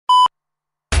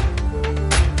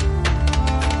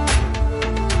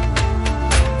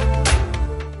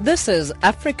This is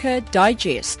Africa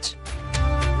Digest.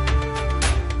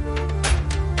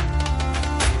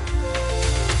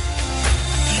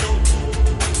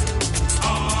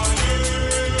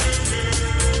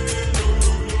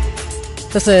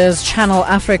 This is Channel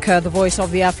Africa, the voice of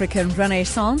the African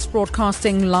Renaissance,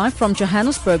 broadcasting live from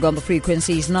Johannesburg on the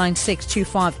frequencies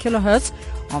 9625 kilohertz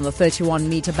on the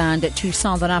 31-meter band to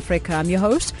Southern Africa. I'm your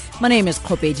host. My name is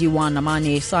Kopediwan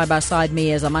Amani. Side by side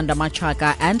me is Amanda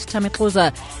Machaka and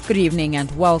Tamikluza. Good evening and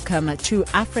welcome to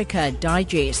Africa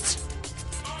Digest.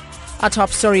 Our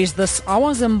top stories this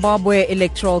hour: Zimbabwe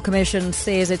Electoral Commission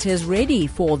says it is ready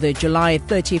for the July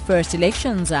 31st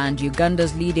elections, and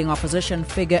Uganda's leading opposition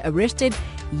figure arrested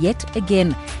yet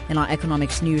again. In our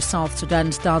economics news, South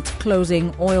Sudan starts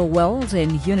closing oil wells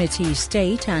in Unity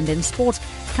State, and in sport,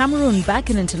 Cameroon back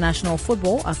in international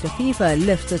football after FIFA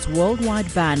lifts its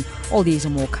worldwide ban. All these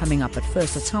and more coming up, but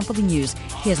first it's time for the news.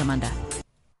 Here's Amanda.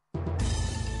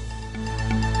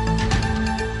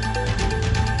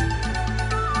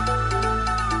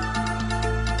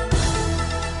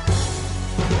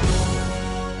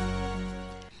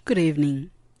 Good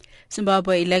evening.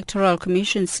 Zimbabwe Electoral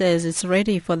Commission says it's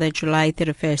ready for the July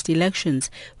 31st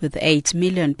elections, with 8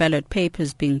 million ballot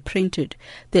papers being printed.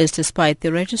 This despite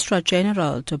the Registrar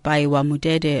General, Tobaiwa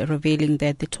Mudede, revealing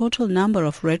that the total number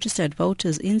of registered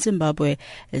voters in Zimbabwe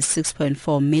is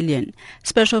 6.4 million.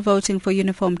 Special voting for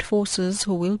uniformed forces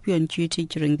who will be on duty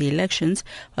during the elections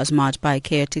was marked by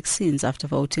chaotic scenes after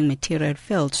voting material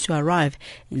failed to arrive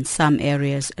in some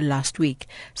areas last week.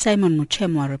 Simon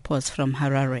Muchemwa reports from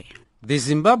Harare. The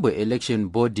Zimbabwe Election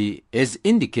Body has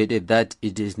indicated that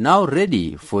it is now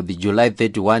ready for the July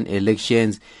 31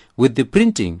 elections, with the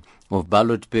printing of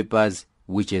ballot papers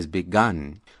which has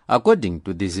begun. According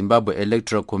to the Zimbabwe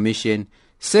Electoral Commission,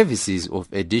 services of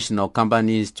additional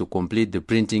companies to complete the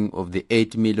printing of the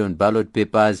 8 million ballot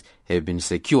papers have been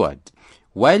secured.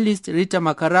 Whilst Rita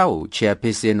Makarau,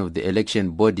 chairperson of the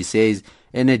election body, says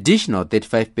an additional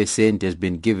 35% has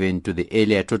been given to the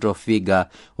earlier total figure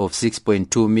of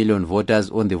 6.2 million voters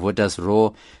on the voters'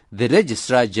 roll, the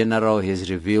Registrar General has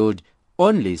revealed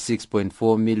only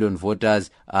 6.4 million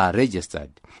voters are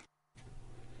registered.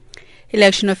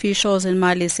 Election officials in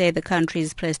Mali say the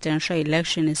country's presidential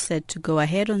election is set to go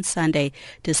ahead on Sunday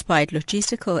despite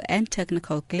logistical and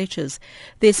technical glitches.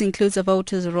 This includes a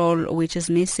voters' roll which is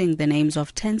missing the names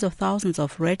of tens of thousands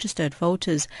of registered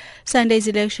voters. Sunday's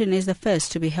election is the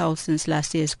first to be held since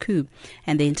last year's coup,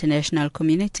 and the international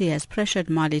community has pressured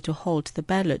Mali to halt the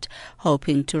ballot,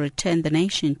 hoping to return the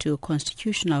nation to a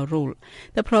constitutional rule.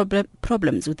 The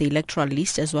problems with the electoral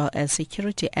list, as well as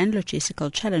security and logistical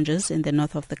challenges in the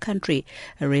north of the country,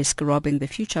 risk robbing the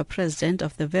future president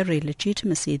of the very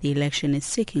legitimacy the election is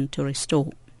seeking to restore.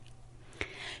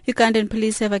 Ugandan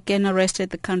police have again arrested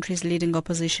the country's leading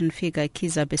opposition figure,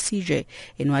 Kizza Besigye,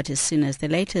 in what is seen as the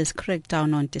latest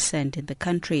crackdown on dissent in the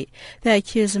country. They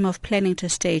accuse him of planning to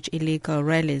stage illegal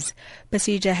rallies.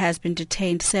 Besigye has been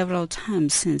detained several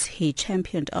times since he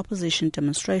championed opposition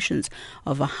demonstrations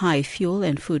over high fuel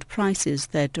and food prices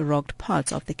that rocked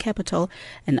parts of the capital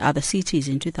and other cities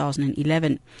in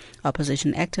 2011.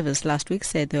 Opposition activists last week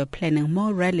said they were planning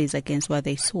more rallies against what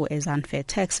they saw as unfair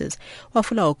taxes.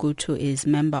 Wafula Ogutu is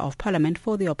member of Parliament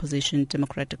for the opposition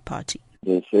Democratic Party.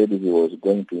 They said he was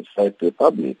going to incite the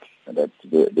public, and that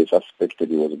they suspected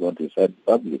he was going to incite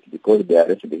the public because they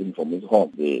arrested him from his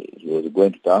home. He was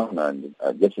going to town, and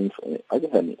just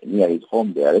near his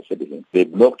home they arrested him. They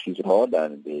blocked his road,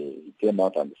 and he came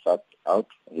out and sat out.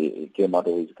 He came out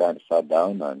of his car and sat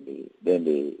down, and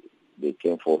then they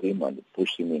came for him and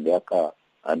pushed him in their car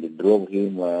and drove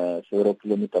him several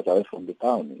kilometers away from the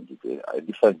town, into a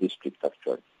different district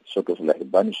actually, sort of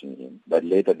like banishing him. But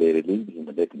later they released him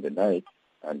late in the night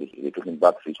and they took him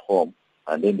back to his home.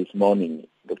 And then this morning,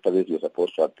 Dr. Besigye was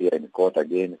supposed to appear in court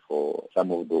again for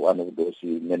one of those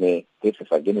many cases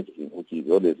against him, which is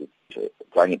always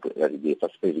trying to, the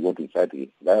suspect is going to incite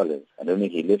violence. And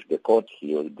when he left the court,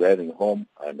 he was driving home,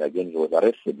 and again he was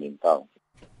arrested in town.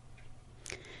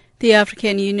 The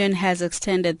African Union has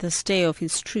extended the stay of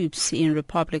its troops in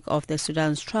Republic of the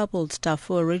Sudan's troubled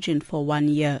Darfur region for 1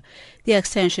 year. The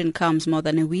extension comes more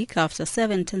than a week after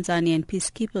 7 Tanzanian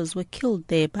peacekeepers were killed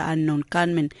there by unknown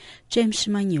gunmen. James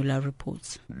Shimanyula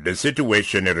reports. The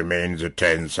situation remains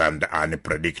tense and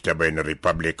unpredictable in the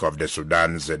Republic of the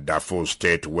Sudan's Darfur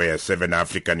state, where 7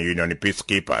 African Union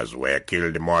peacekeepers were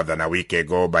killed more than a week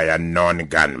ago by unknown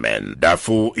gunmen.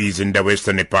 Darfur is in the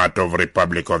western part of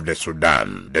Republic of the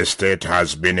Sudan. The state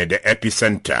has been the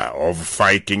epicenter of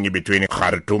fighting between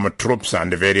Khartoum troops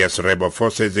and various rebel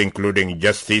forces, including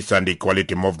Justice and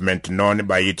Equality Movement, known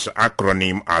by its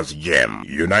acronym as JEM.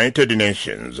 United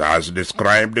Nations has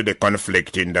described the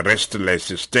conflict in the restless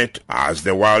state as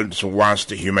the world's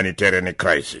worst humanitarian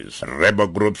crisis. Rebel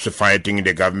groups fighting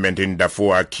the government in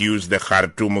Darfur accuse the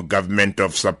Khartoum government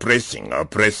of suppressing,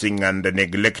 oppressing and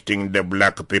neglecting the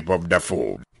black people of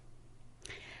Darfur.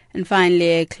 And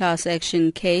finally, a class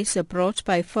action case brought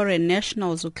by foreign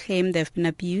nationals who claim they've been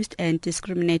abused and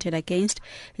discriminated against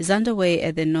is underway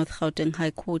at the North Gauteng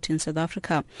High Court in South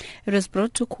Africa. It was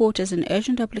brought to court as an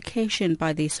urgent application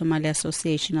by the Somali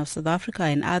Association of South Africa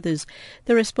and others.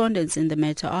 The respondents in the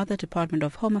matter are the Department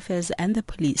of Home Affairs and the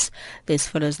police. This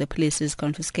follows the police's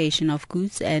confiscation of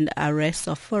goods and arrests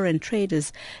of foreign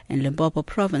traders in Limpopo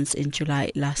province in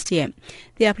July last year.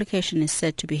 The application is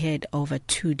set to be heard over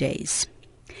 2 days.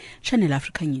 Channel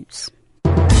Africa News.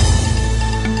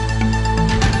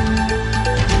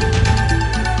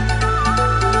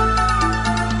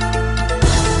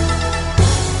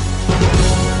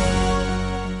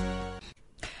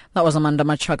 That was Amanda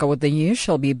Machaka with the news.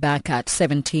 She'll be back at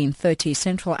 17:30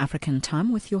 Central African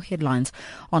Time with your headlines.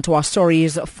 On to our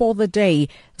stories for the day.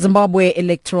 Zimbabwe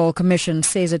Electoral Commission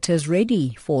says it is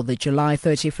ready for the July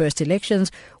 31st elections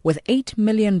with 8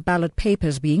 million ballot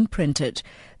papers being printed.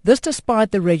 This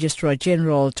despite the Registrar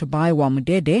General Tobaiwa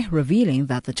Mudede revealing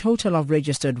that the total of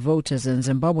registered voters in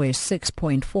Zimbabwe is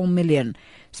 6.4 million.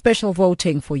 Special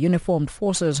voting for uniformed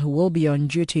forces who will be on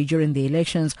duty during the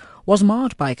elections was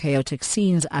marred by chaotic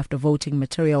scenes after voting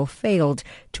material failed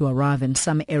to arrive in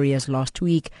some areas last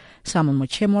week. Simon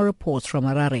Muchemo reports from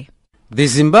Harare. The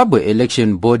Zimbabwe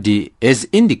election body has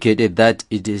indicated that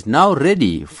it is now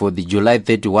ready for the July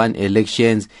 31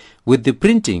 elections with the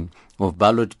printing of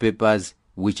ballot papers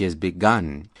which has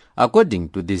begun. According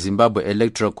to the Zimbabwe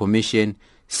Electoral Commission,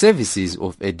 services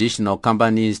of additional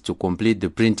companies to complete the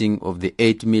printing of the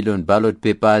 8 million ballot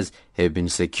papers have been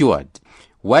secured.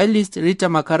 Whilst Rita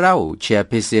Makarau,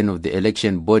 chairperson of the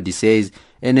election body, says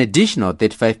an additional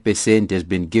 35% has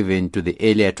been given to the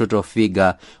earlier total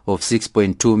figure of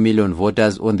 6.2 million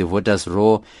voters on the voters'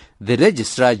 roll, the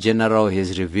Registrar General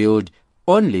has revealed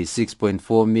only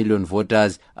 6.4 million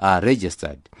voters are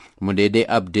registered. Mudede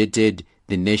updated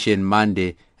the nation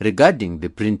Monday regarding the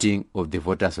printing of the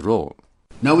voters' roll.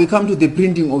 Now we come to the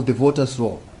printing of the voters'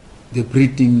 roll. The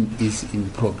printing is in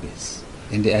progress,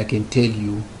 and I can tell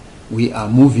you we are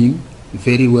moving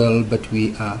very well, but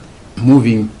we are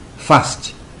moving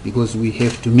fast because we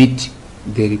have to meet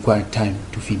the required time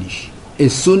to finish.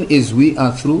 As soon as we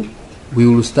are through, we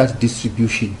will start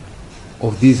distribution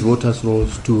of these voters'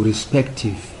 rolls to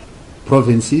respective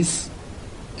provinces,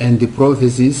 and the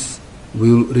provinces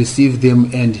will receive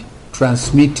them and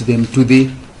transmit them to the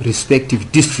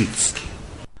respective districts.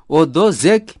 Although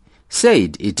ZEC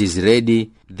said it is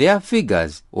ready, their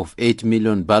figures of 8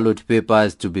 million ballot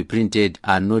papers to be printed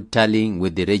are not tallying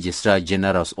with the Registrar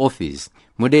General's office.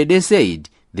 Mudede said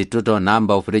the total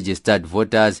number of registered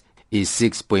voters is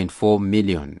 6.4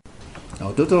 million.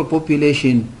 Now, total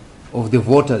population of the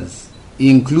voters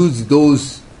includes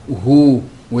those who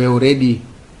were already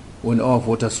on our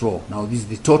voters' roll. Now, this is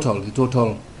the total. The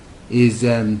total is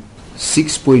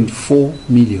 6.4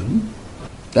 million.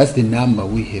 That's the number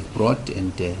we have brought,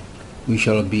 and we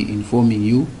shall be informing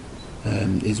you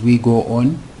as we go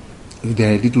on.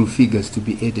 There are little figures to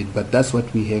be added, but that's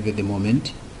what we have at the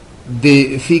moment.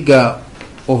 The figure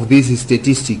of these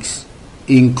statistics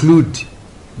include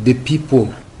the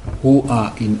people who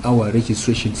are in our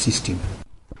registration system.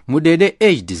 Mudede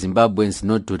urged Zimbabweans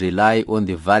not to rely on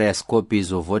the various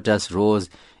copies of voters' rolls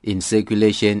in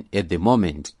circulation at the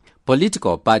moment.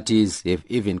 Political parties have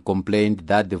even complained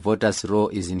that the voters' roll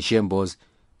is in shambles,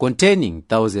 containing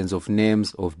thousands of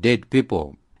names of dead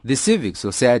people. The civic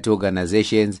society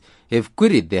organizations have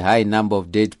queried the high number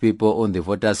of dead people on the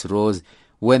voters' rolls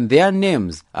when their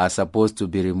names are supposed to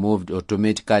be removed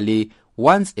automatically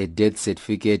once a death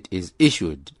certificate is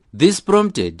issued. This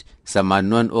prompted some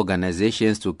unknown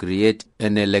organizations to create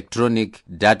an electronic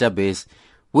database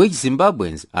which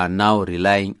Zimbabweans are now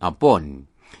relying upon.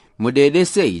 Mudede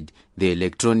said the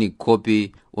electronic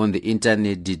copy on the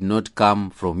internet did not come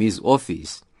from his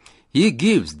office. He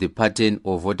gives the pattern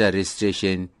of voter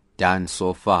registration done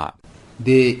so far.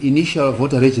 The initial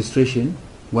voter registration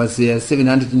was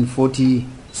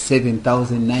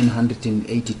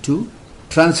 747,982.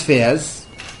 Transfers,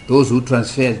 those who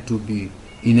transferred to be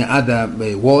in other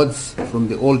wards from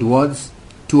the old wards,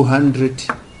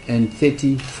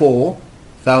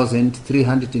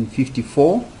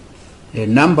 234,354. A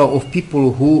number of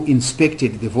people who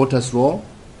inspected the voters' roll,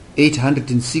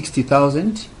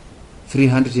 860,000.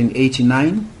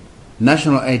 389,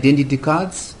 national identity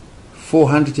cards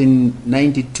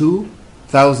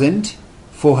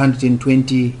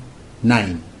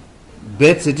 492,429,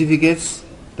 birth certificates,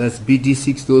 that's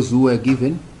BD6, those who were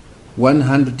given,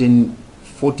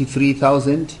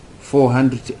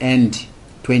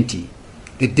 143,420.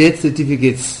 The death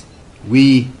certificates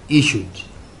we issued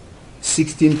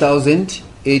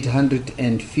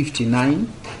 16,859.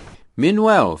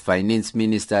 Meanwhile, Finance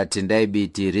Minister Tendai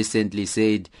Biti recently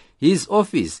said his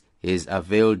office has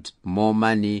availed more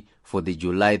money for the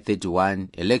July 31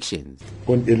 elections.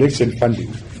 On election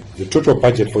funding, the total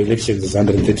budget for elections is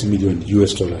 $130 million.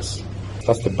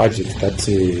 That's the budget that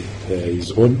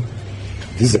is on.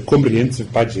 This is a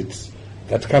comprehensive budget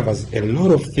that covers a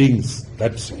lot of things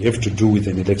that have to do with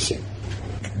an election.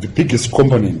 The biggest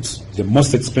component, the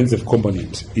most expensive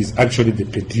component, is actually the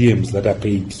per diems that are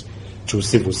paid to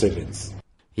civil servants.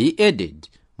 He added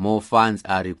more funds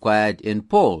are required and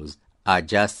polls are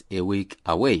just a week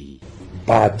away.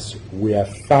 But we are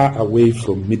far away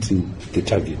from meeting the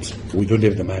target. We don't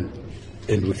have the money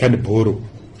and we can't borrow.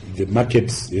 The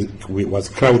market was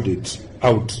crowded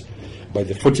out by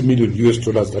the $40 million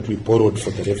that we borrowed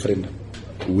for the referendum.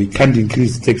 We can't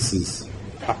increase taxes.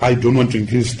 I don't want to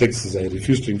increase taxes. I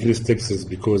refuse to increase taxes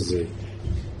because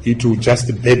it will just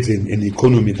burden an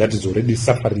economy that is already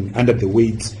suffering under the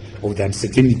weight of the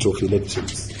uncertainty of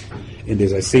elections. And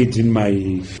as I said in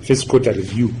my first quarter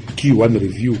review, Q1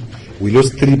 review, we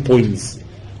lost 3 points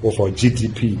of our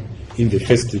GDP in the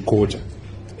first quarter.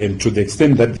 And to the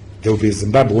extent that there will be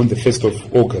Zimbabwe on the 1st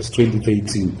of August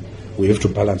 2013, we have to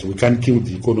balance. We can't kill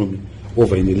the economy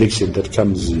over an election that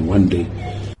comes in one day.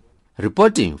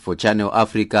 Reporting for Channel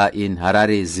Africa in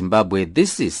Harare, Zimbabwe,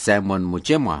 this is Simon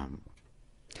Muchemwa.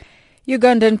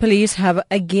 Ugandan police have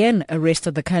again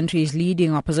arrested the country's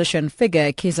leading opposition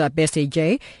figure, Kizza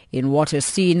Besigye, in what is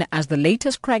seen as the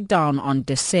latest crackdown on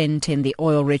dissent in the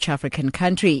oil-rich African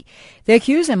country. They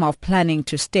accuse him of planning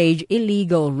to stage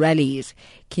illegal rallies.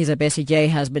 Kizza Besigye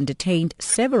has been detained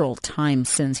several times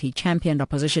since he championed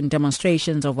opposition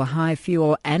demonstrations over high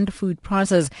fuel and food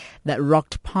prices that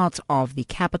rocked parts of the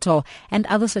capital and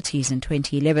other cities in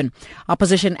 2011.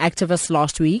 Opposition activists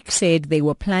last week said they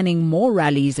were planning more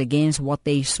rallies against what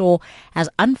they saw as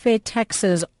unfair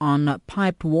taxes on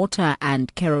piped water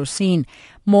and kerosene.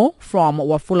 More from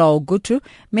Wafula Ogutu,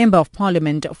 Member of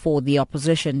Parliament for the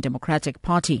opposition Democratic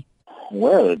Party.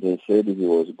 Well, they said he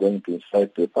was going to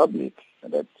incite the public,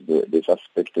 that they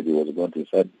suspected he was going to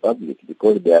incite the public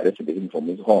because they arrested him from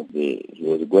his home. He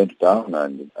was going to town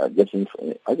and just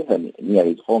near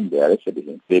his home they arrested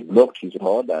him. They blocked his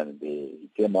road and he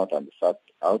came out and sat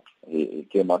out. He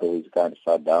came out of his car and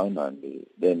sat down and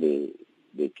then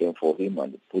they came for him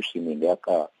and pushed him in their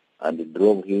car and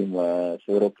drove him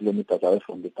several kilometers away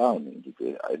from the town, into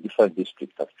a different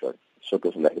district actually, sort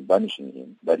of like banishing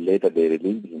him. But later they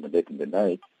released him late in the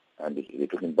night and they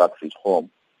took him back to his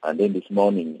home. And then this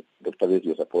morning, Dr. Besigye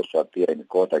was supposed to appear in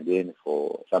court again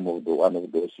for one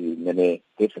of those many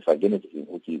cases against him,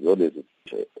 which is always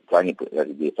trying to,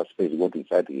 the suspect is going to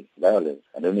incite violence.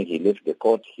 And when he left the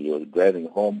court, he was driving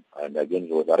home, and again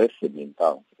he was arrested in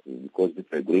town because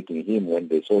people were greeting him. When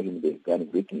they saw him, they began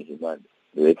greeting him, and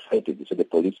they were excited. So the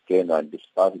police came and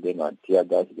dispersed them and tear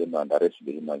gassed them and arrested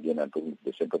him again and took him to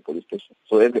the central police station.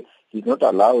 So he's not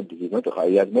allowed, he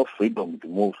has no freedom to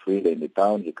move freely in the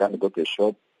town. He can't go to a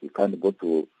shop. He can't go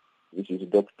to visit his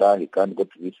doctor. He can't go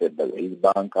to visit his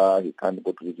banker. He can't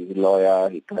go to visit his lawyer.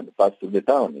 He can't pass through the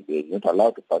town. He's not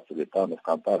allowed to pass through the town of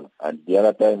Kampala. And the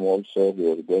other time also, he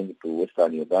was going to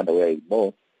Western Uganda where he's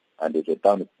born. And there's a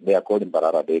town there called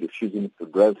Mbarara. They refused him to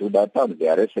drive through that town. They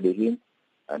arrested him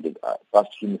and they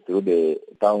passed him through the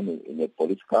town in a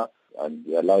police car. And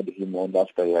they allowed him on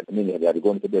after they had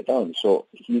gone to the town. So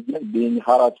he's just being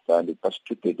harassed and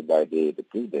persecuted by the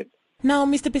president. Now,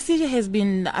 Mr. Besigye has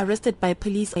been arrested by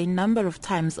police a number of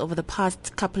times over the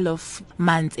past couple of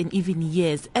months and even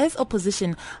years. As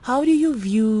opposition, how do you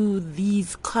view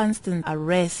these constant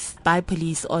arrests by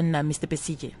police on Mr.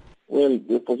 Besigye? Well,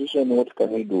 the opposition, what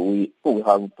can we do? We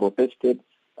have protested.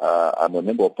 I'm a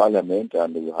member of parliament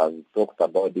and we have talked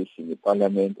about this in the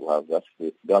parliament. We have asked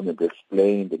the government to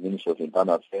explain, the Ministry of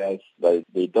Internal Affairs, but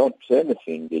they don't say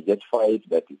anything. They just fight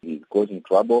that he's causing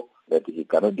trouble, that he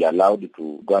cannot be allowed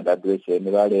to go and address any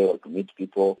rally or to meet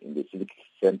people in the civic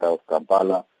center of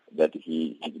Kampala, that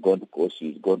he's going to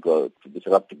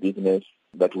disrupt business.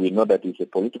 But we know that it's a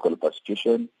political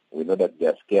persecution. We know that they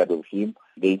are scared of him.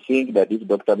 They think that if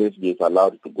Dr. Besigye is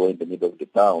allowed to go in the middle of the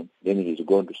town, then he's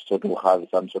going to sort of have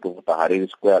some sort of Tahrir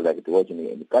Square like it was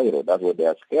in Cairo. That's what they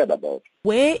are scared about.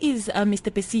 Where is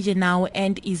Mr. Besigye now,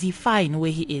 and is he fine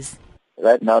where he is?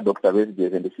 Right now, Dr. Besigye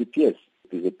is in the CPS.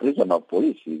 He's a prisoner of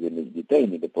police. He's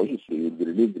detained in the police. He will be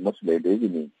released mostly in the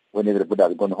evening. When everybody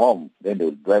has gone home, then they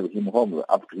will drive him home,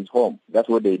 up to his home. That's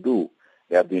what they do.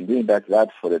 They have been doing that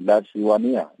for the last 1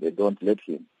 year. They don't let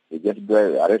him. They just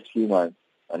arrest him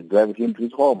and drive him to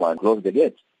his home and close the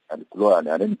gates and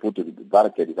then put the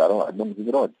barricades along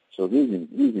his road. So he's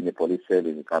in a police cell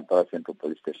in the Kampala Central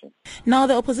Police Station. Now,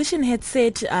 the opposition had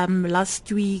said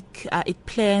last week it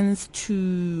plans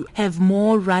to have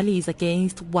more rallies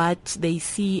against what they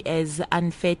see as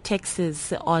unfair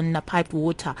taxes on piped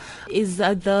water. Is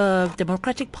the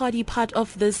Democratic Party part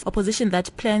of this opposition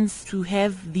that plans to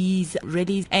have these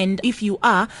rallies? And if you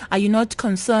are you not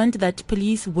concerned that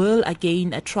police will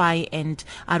again try and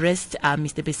arrest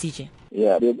Mr. Besigye?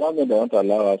 Yeah, the government won't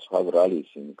allow us to have rallies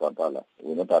in Kampala. We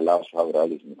will not allow us to have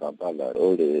rallies in Kampala.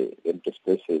 All the empty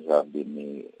spaces have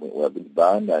been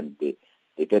banned, and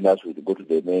they tell us we go to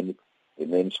the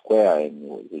main square,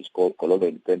 and it's called Colombo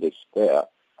Independence Square,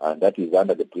 and that is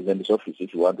under the president's office.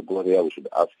 If you want to go there, we should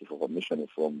ask for permission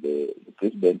from the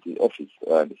president's office,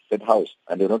 the State House,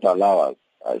 and they will not allow us.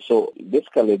 So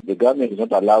basically, the government is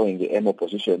not allowing the M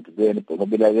opposition to do any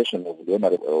mobilization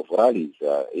of rallies,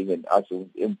 even us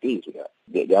MPs.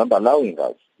 They aren't allowing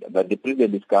us. But the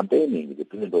president is campaigning. The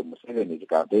president of Museveni is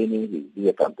campaigning.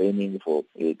 He's campaigning for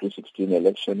 2016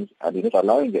 elections, and he's not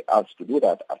allowing us to do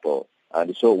that at all.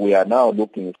 And so we are now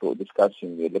looking to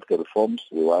discussing electoral reforms.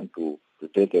 We want to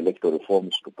take electoral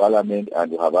reforms to Parliament,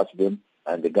 and we have asked them.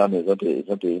 And the government is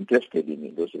not interested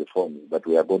in those reforms, but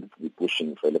we are going to be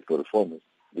pushing for electoral reforms.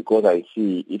 Because I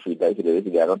see if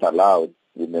they are not allowed,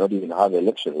 we may not even have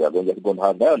elections. We are going to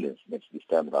have violence this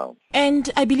time around.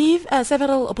 And I believe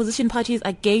several opposition parties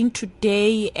again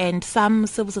today and some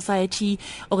civil society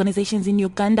organizations in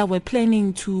Uganda were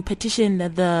planning to petition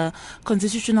the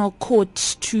Constitutional Court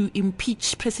to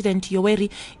impeach President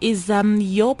Yoweri. Is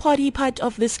your party part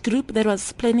of this group that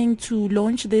was planning to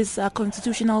launch this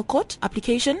Constitutional Court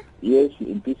application? Yes,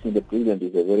 impeaching the president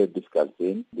is a very difficult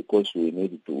thing because we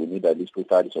need at least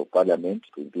 2/3 of Parliament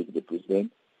to impeach the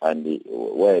president. And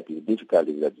where it is difficult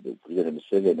is that the President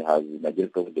Museveni has the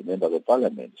majority of the members of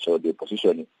Parliament. So the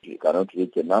opposition cannot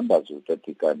reach the numbers that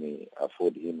he can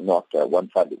afford him not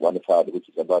one-third, which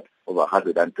is about over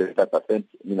 125%,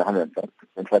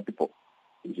 125 people.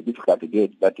 It's difficult to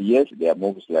get. But yes, there are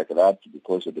moves like that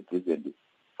because the president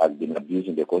has been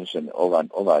abusing the constitution over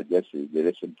and over. Just in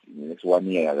the next 1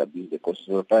 year, has abused the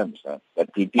constitution several times.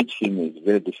 But to impeach him is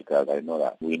very difficult. I know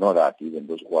that. We know that, even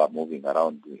those who are moving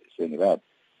around saying that.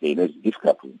 They know it's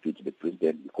difficult to impeach the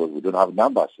president because we don't have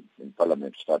numbers in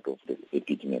Parliament to start off the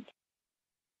impeachment.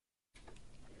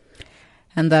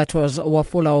 And that was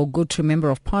Wafula Ogutu, Member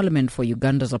of Parliament for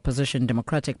Uganda's opposition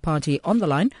Democratic Party, on the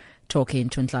line, talking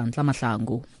to Nhlanhla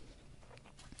Mahlangu.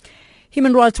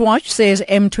 Human Rights Watch says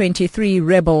M23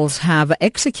 rebels have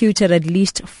executed at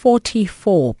least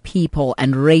 44 people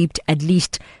and raped at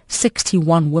least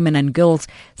 61 women and girls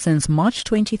since March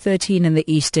 2013 in the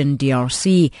eastern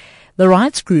DRC. The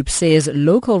rights group says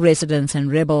local residents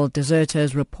and rebel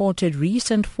deserters reported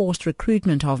recent forced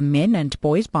recruitment of men and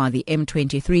boys by the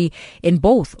M23 in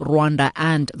both Rwanda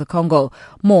and the Congo.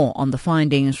 More on the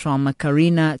findings from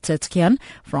Karina Tsetskian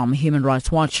from Human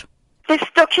Rights Watch. This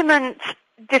document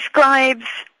describes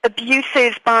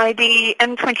abuses by the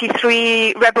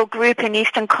M23 rebel group in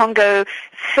eastern Congo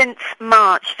since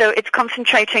March, so it's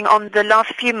concentrating on the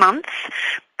last few months.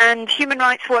 And Human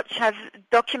Rights Watch has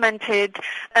documented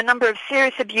a number of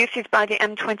serious abuses by the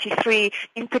M23,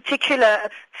 in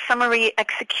particular summary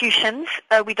executions.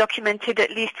 We documented at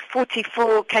least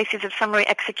 44 cases of summary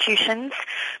executions,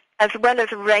 as well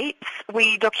as rapes.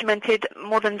 We documented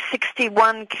more than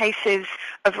 61 cases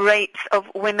of rapes of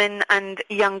women and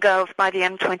young girls by the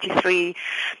M23.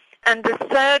 And the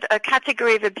third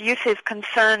category of abuses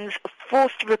concerns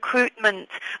forced recruitment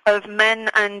of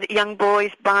men and young boys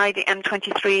by the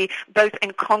M23, both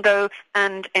in Congo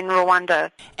and in Rwanda.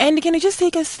 And can you just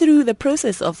take us through the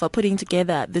process of putting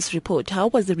together this report? How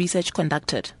was the research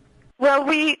conducted? Well,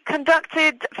 we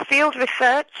conducted field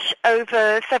research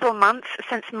over several months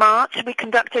since March. We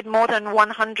conducted more than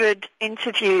 100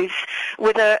 interviews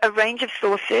with a range of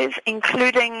sources,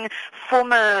 including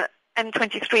former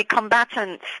M23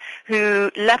 combatants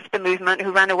who left the movement,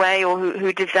 who ran away or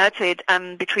who deserted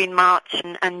between March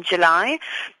and July.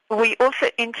 We also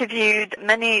interviewed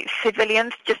many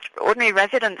civilians, just ordinary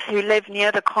residents who live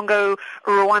near the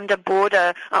Congo-Rwanda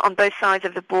border, on both sides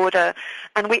of the border.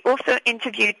 And we also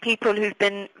interviewed people who've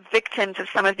been victims of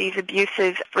some of these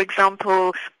abuses. For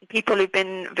example, people who've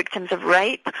been victims of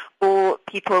rape or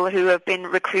people who have been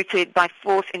recruited by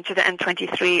force into the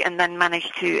M23 and then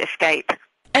managed to escape.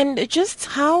 And just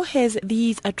how has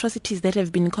these atrocities that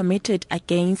have been committed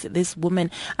against this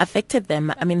woman affected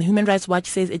them? I mean, Human Rights Watch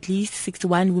says at least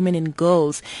 61 women and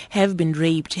girls have been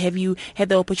raped. Have you had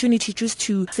the opportunity just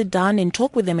to sit down and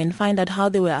talk with them and find out how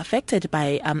they were affected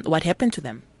by what happened to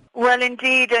them? Well,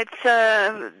 indeed, it's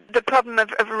the problem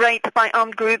of rape by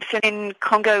armed groups in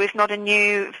Congo is not a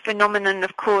new phenomenon,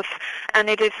 of course, and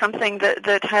it is something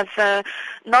that has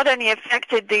not only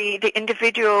affected the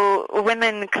individual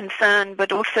women concerned,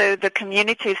 but also the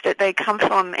communities that they come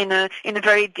from in a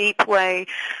very deep way.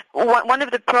 One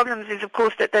of the problems is, of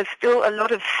course, that there's still a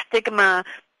lot of stigma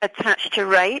attached to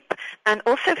rape, and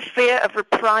also fear of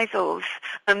reprisals,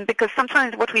 because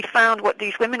sometimes what we found, what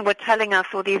these women were telling us,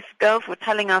 or these girls were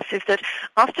telling us, is that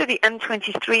after the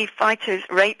M23 fighters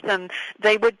raped them,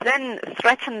 they would then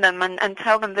threaten them and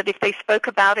tell them that if they spoke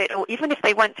about it, or even if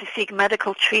they went to seek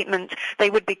medical treatment, they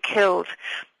would be killed.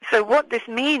 So what this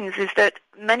means is that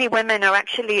many women are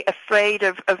actually afraid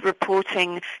of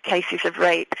reporting cases of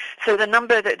rape. So the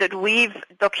number that we've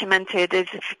documented is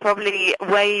probably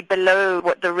way below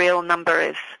what the real number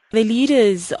is. The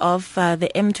leaders of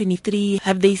the M23,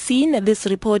 have they seen this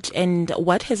report, and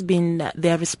what has been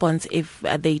their response if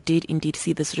they did indeed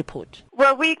see this report?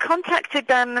 Well, we contacted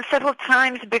them several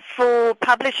times before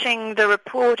publishing the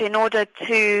report in order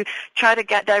to try to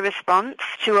get their response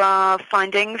to our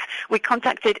findings. We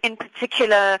contacted in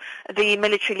particular the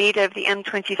military leader of the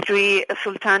M23,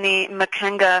 Sultani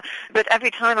Makenga, but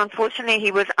every time, unfortunately,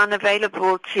 he was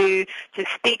unavailable to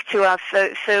speak to us,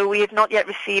 so we have not yet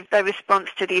received their response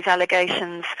to these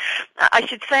allegations. I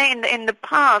should say in the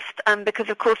past, because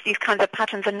of course these kinds of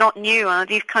patterns are not new,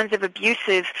 these kinds of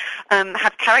abuses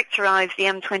have characterized the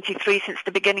M23 since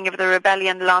the beginning of the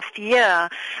rebellion last year.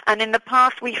 And in the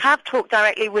past, we have talked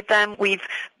directly with them. We've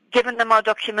given them our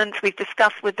documents, we've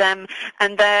discussed with them,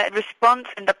 and their response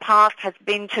in the past has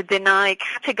been to deny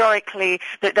categorically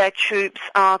that their troops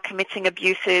are committing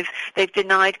abuses. They've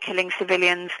denied killing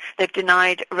civilians. They've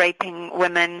denied raping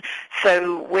women.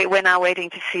 So we're now waiting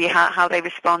to see how they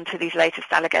respond to these latest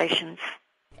allegations.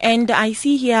 And I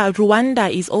see here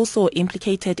Rwanda is also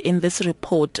implicated in this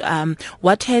report.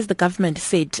 What has the government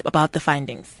said about the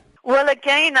findings? Well,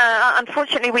 again,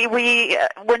 unfortunately, we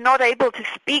were not able to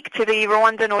speak to the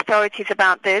Rwandan authorities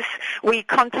about this. We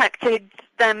contacted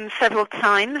them several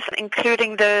times,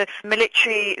 including the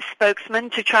military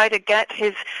spokesman, to try to get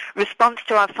his response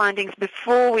to our findings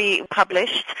before we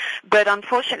published, but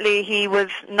unfortunately he was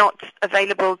not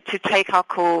available to take our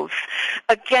calls.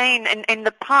 Again, in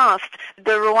the past,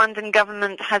 the Rwandan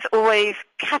government has always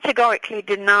categorically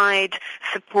denied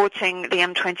supporting the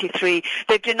M23.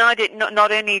 They've denied it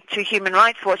not only to Human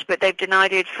Rights Watch, but they've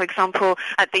denied it, for example,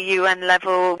 at the UN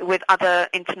level with other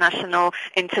international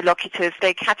interlocutors.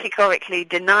 They categorically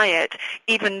deny it,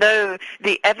 even though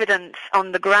the evidence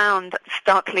on the ground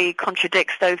starkly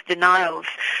contradicts those denials.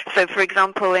 So, for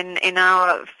example, in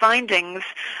our findings,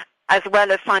 as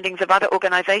well as findings of other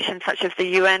organizations such as the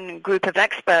UN group of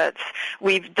experts,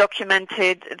 we've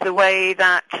documented the way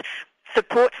that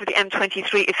support for the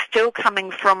M23 is still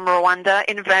coming from Rwanda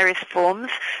in various forms.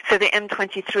 So the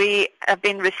M23 have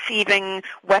been receiving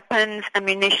weapons,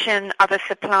 ammunition, other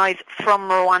supplies from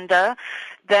Rwanda.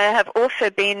 There have also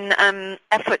been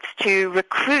efforts to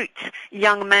recruit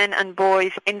young men and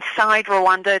boys inside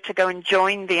Rwanda to go and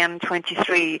join the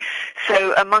M23.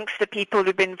 So amongst the people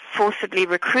who've been forcibly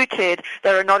recruited,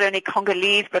 there are not only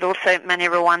Congolese but also many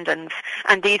Rwandans.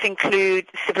 And these include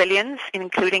civilians,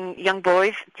 including young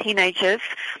boys, teenagers,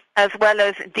 as well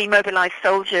as demobilized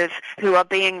soldiers who are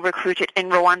being recruited in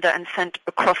Rwanda and sent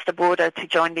across the border to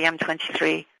join the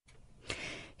M23.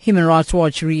 Human Rights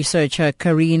Watch researcher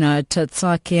Karina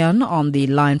Tsakian on the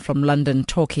line from London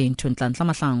talking to Nhlanhla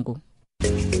Mahlangu.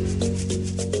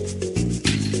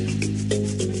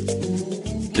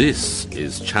 This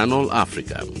is Channel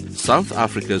Africa, South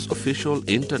Africa's official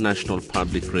international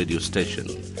public radio station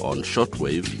on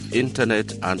shortwave,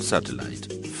 internet and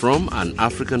satellite. From an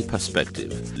African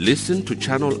perspective, listen to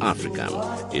Channel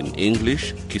Africa in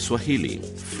English, Kiswahili,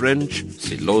 French,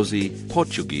 Silozi,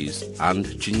 Portuguese and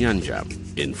Chinyanja.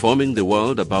 Informing the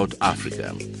world about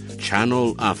Africa.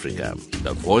 Channel Africa,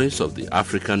 the voice of the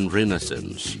African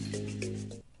Renaissance.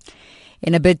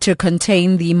 In a bid to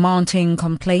contain the mounting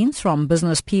complaints from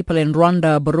business people in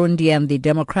Rwanda, Burundi and the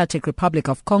Democratic Republic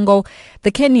of Congo,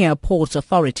 the Kenya Ports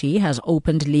Authority has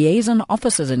opened liaison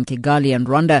offices in Kigali and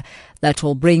Rwanda that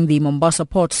will bring the Mombasa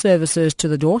port services to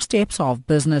the doorsteps of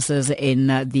businesses in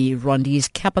the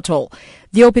Rwandese capital.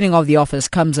 The opening of the office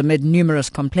comes amid numerous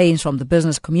complaints from the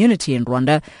business community in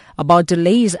Rwanda about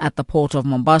delays at the port of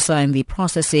Mombasa in the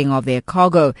processing of their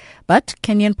cargo. But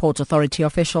Kenyan Ports Authority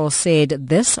officials said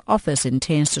this office in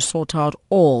intends to sort out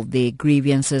all the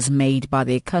grievances made by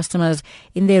their customers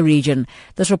in their region.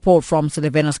 This report from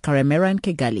Silvanus Karemera in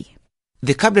Kigali.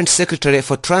 The Cabinet Secretary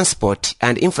for Transport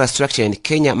and Infrastructure in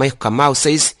Kenya, Mike Kamau,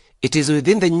 says it is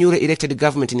within the newly elected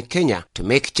government in Kenya to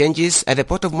make changes at the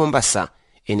port of Mombasa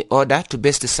in order to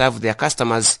best serve their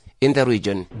customers in the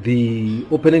region. The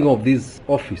opening of this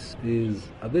office is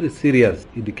a very serious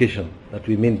indication that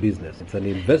we mean business. It's an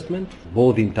investment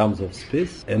both in terms of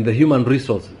space and the human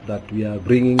resources that we are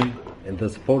bringing and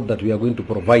the support that we are going to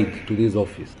provide to this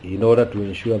office in order to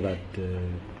ensure that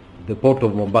the port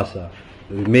of Mombasa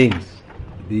remains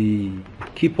the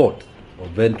key port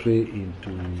of entry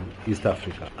into East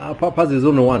Africa. Our purpose is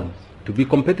only one: to be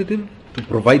competitive, to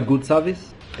provide good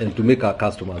service, and to make our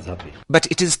customers happy. But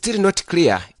it is still not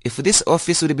clear if this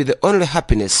office will be the only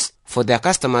happiness for their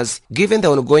customers, given the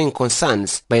ongoing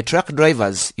concerns by truck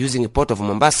drivers using the port of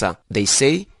Mombasa. They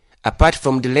say, apart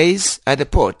from delays at the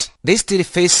port, they still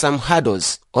face some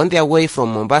hurdles on their way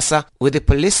from Mombasa, with the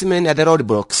policemen at the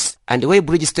roadblocks and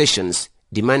weighbridge stations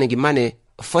demanding money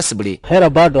forcibly.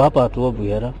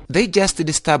 They just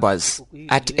disturb us.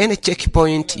 At any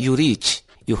checkpoint you reach,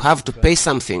 you have to pay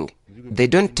something. They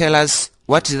don't tell us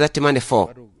what is that money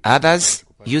for. Others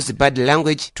use bad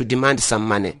language to demand some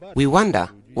money. We wonder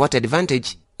what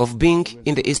advantage of being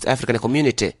in the East African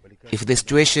community if the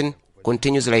situation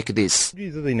continues like this.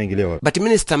 But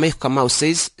Minister Mike Kamau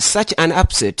says such an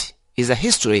upset is a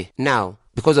history now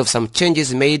because of some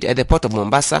changes made at the port of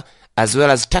Mombasa, as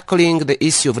well as tackling the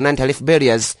issue of non-tariff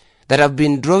barriers that have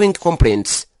been drawing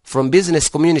complaints from business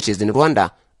communities in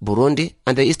Rwanda, Burundi,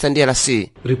 and the Eastern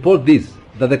DRC. Report this,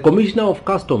 that the Commissioner of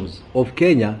Customs of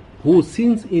Kenya, who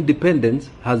since independence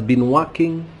has been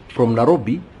working from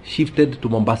Nairobi, shifted to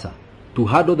Mombasa to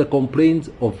handle the complaints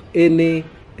of any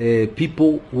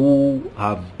people who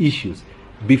have issues.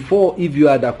 Before, if you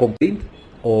had a complaint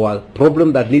or a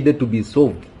problem that needed to be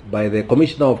solved by the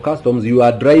Commissioner of Customs, you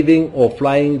are driving or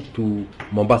flying to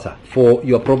Mombasa for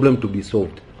your problem to be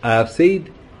solved. I have said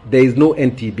there is no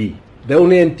NTB. The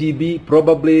only NTB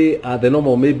probably are the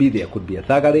normal, maybe there could be a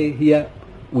thuggery here,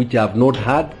 which I have not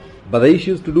had. But the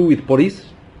issues to do with police,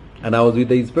 and I was with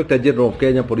the Inspector General of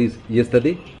Kenya Police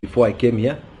yesterday before I came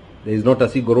here. There is not a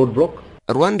single roadblock.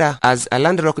 Rwanda, as a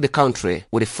landlocked country,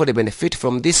 will fully benefit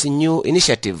from this new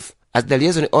initiative, as the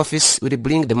liaison office will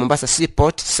bring the Mombasa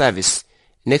Seaport service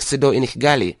next door in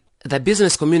Kigali. The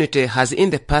business community has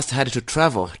in the past had to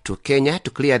travel to Kenya to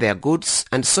clear their goods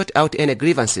and sort out any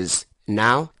grievances.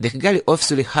 Now, the Kigali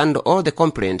office will handle all the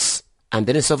complaints and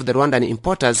then serve the Rwandan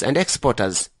importers and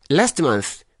exporters. Last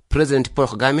month, President Paul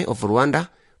Kagame of Rwanda,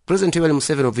 President Yoweri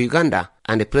Museveni of Uganda,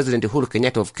 and President Uhuru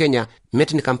Kenyatta of Kenya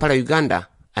met in Kampala, Uganda,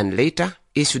 and later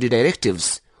issued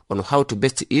directives on how to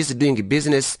best ease doing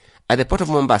business at the port of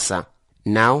Mombasa.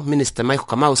 Now, Minister Michael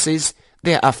Kamau says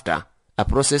thereafter, a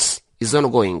process is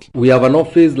ongoing. We have an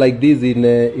office like this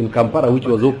in Kampala, which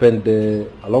was opened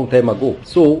a long time ago.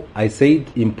 So I said,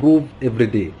 improve every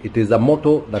day. It is a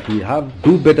motto that we have.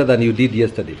 Do better than you did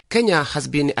yesterday. Kenya has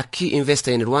been a key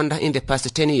investor in Rwanda in the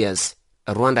past 10 years.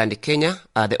 Rwanda and Kenya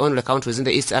are the only countries in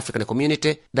the East African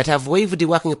community that have waived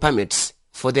working permits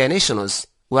for their nationals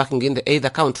working in the either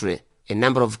country. A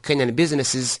number of Kenyan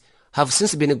businesses have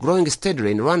since been growing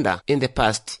steadily in Rwanda in the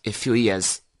past a few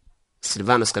years.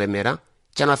 Silvanus Karemera,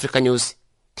 Channel Africa News,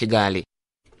 Kigali.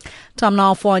 Time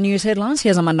now for our news headlines.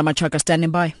 Here's Amanda Machaka standing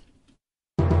by.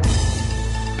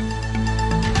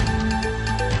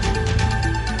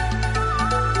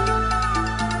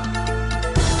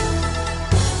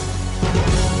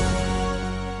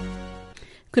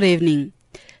 Good evening.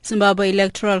 Zimbabwe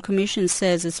Electoral Commission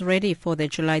says it's ready for the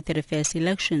July 31st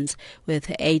elections,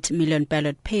 with 8 million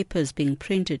ballot papers being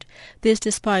printed. This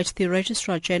despite the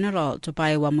Registrar General,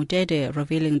 Tobaiwa Mudede,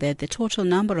 revealing that the total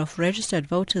number of registered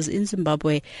voters in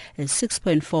Zimbabwe is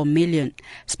 6.4 million.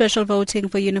 Special voting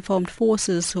for uniformed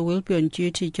forces who will be on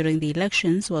duty during the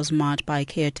elections was marred by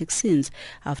chaotic scenes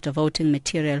after voting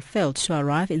material failed to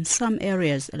arrive in some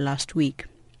areas last week.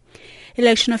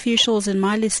 Election officials in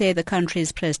Mali say the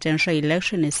country's presidential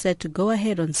election is set to go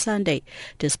ahead on Sunday,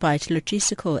 despite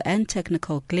logistical and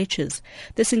technical glitches.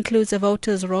 This includes a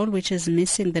voters' roll which is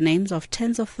missing the names of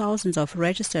tens of thousands of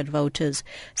registered voters.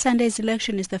 Sunday's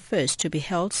election is the first to be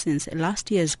held since last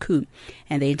year's coup,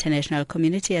 and the international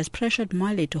community has pressured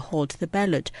Mali to halt the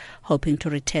ballot, hoping to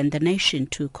return the nation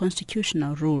to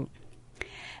constitutional rule.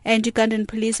 And Ugandan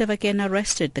police have again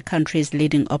arrested the country's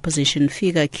leading opposition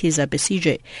figure, Kizza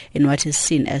Besigye, in what is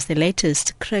seen as the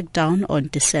latest crackdown on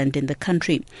dissent in the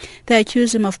country. They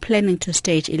accuse him of planning to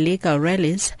stage illegal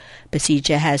rallies.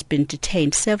 Besigye has been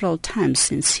detained several times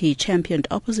since he championed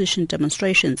opposition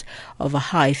demonstrations over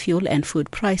high fuel and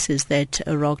food prices that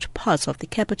rocked parts of the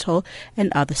capital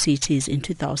and other cities in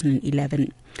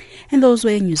 2011. And those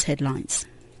were news headlines.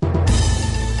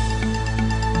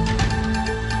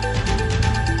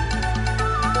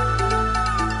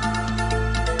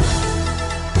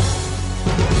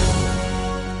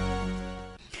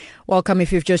 Welcome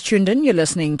if you've just tuned in. You're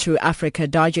listening to Africa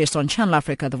Digest on Channel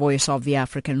Africa, the voice of the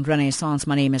African Renaissance.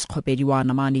 My name is Khopediwa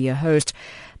Namani, your host.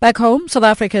 Back home, South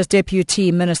Africa's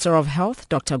Deputy Minister of Health,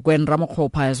 Dr. Gwen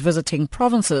Ramokgopa, is visiting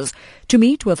provinces to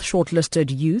meet with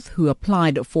shortlisted youth who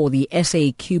applied for the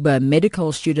SA Cuba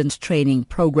Medical Students Training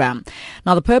Program.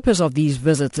 Now, the purpose of these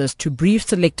visits is to brief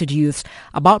selected youths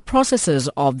about processes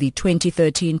of the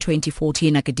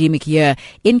 2013-2014 academic year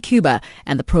in Cuba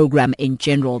and the program in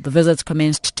general. The visits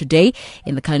commenced today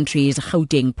in the country's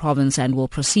Gauteng province and will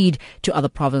proceed to other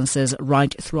provinces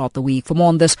right throughout the week. For more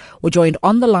on this, we're joined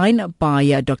on the line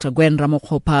by Dr. Gwen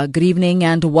Ramokgopa. Good evening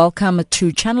and welcome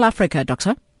to Channel Africa,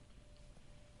 Doctor.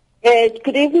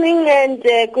 Good evening and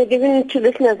good evening to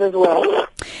listeners as well.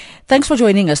 Thanks for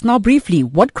joining us. Now, briefly,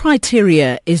 what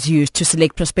criteria is used to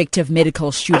select prospective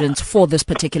medical students for this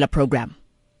particular program?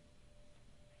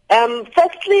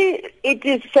 Firstly, it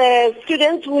is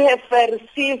students who have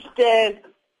received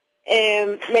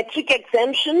matric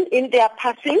exemption in their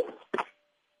passing,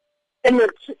 the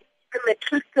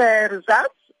matric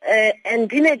results,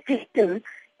 and in addition,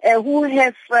 who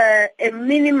have a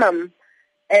minimum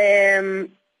 4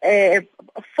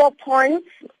 points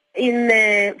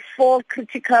in 4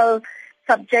 critical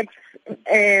subjects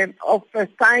of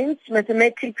science,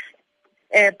 mathematics,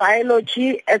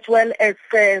 biology, as well as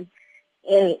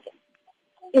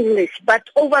English. But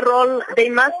overall, they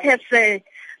must have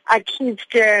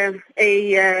achieved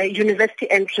a university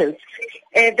entrance.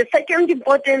 The second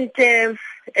important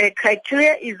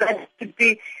criteria is that it should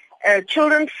be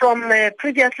children from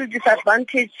previously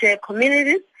disadvantaged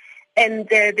communities, and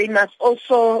they must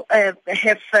also have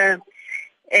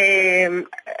a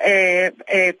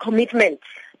commitment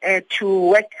to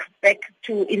work back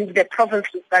to in the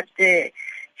provinces that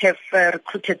have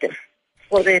recruited them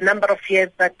for the number of years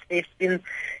that they've been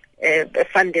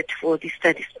funded for these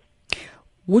studies.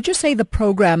 Would you say the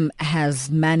program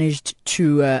has managed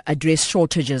to address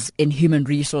shortages in human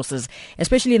resources,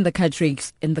 especially in the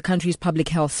country's public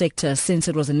health sector since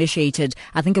it was initiated?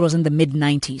 I think it was in the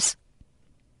mid-90s.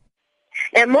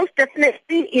 Most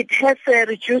definitely, it has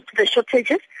reduced the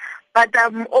shortages, but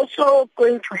I'm also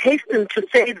going to hasten to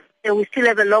say that we still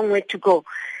have a long way to go.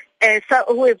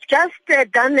 So we've just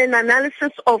done an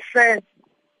analysis of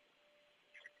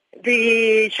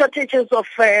the shortages of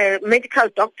medical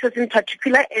doctors in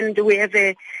particular, and we have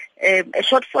a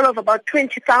shortfall of about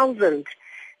 20,000.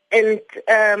 And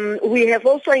we have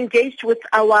also engaged with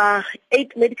our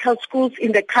 8 medical schools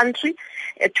in the country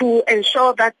to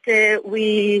ensure that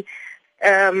we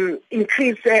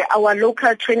increase our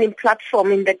local training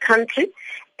platform in the country.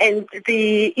 And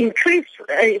the increase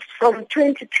from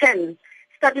 2010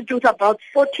 started with about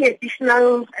 40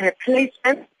 additional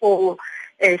placements for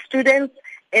students.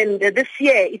 And this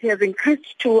year it has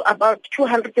increased to about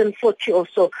 240 or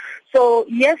so. So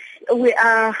yes, we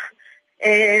are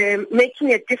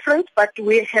making a difference, but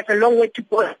we have a long way to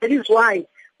go. That is why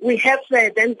we have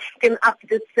then taken up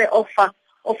this offer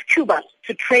of Cuba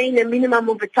to train a minimum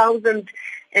of 1,000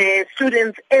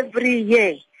 students every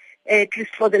year, at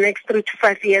least for the next 3 to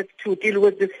 5 years, to deal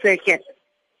with this gap.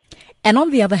 And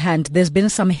on the other hand, there's been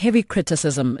some heavy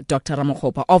criticism, Dr.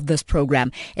 Ramokgopa, of this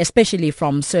program, especially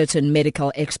from certain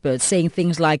medical experts, saying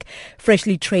things like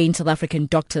freshly trained South African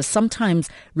doctors sometimes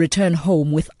return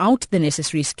home without the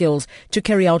necessary skills to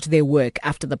carry out their work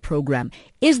after the program.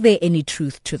 Is there any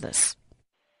truth to this?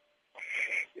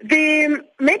 The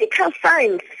medical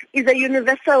science is a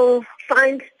universal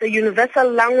science, the universal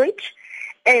language,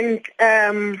 and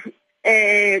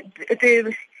the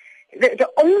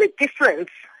only difference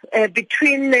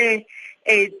between a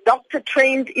doctor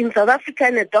trained in South Africa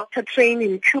and a doctor trained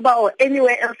in Cuba or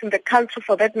anywhere else in the country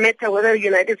for that matter, whether the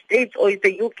United States or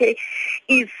the UK,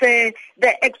 is the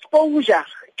exposure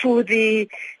to the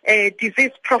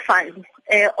disease profile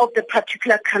of the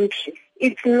particular country.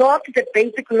 It's not the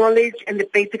basic knowledge and the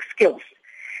basic skills.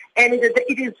 And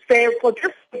it is for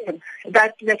this reason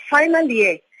that the final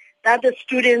year that the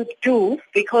students do,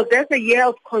 because there's a year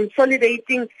of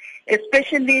consolidating,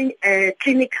 especially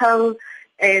clinical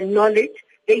knowledge,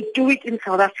 they do it in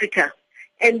South Africa.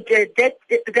 and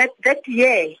that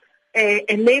year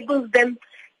enables them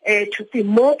to see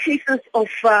more cases of,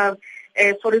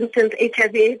 for instance,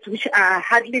 HIV/AIDS, which are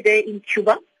hardly there in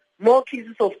Cuba, more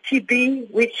cases of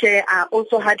TB, which are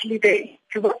also hardly there in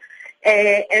Cuba,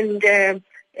 and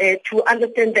to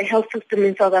understand the health system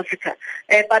in South Africa.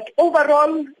 But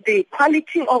overall, the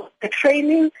quality of the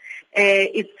training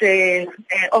is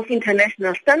of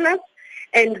international standards,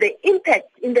 and the impact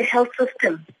in the health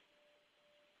system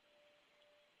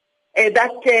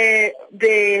that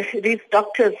these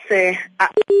doctors are.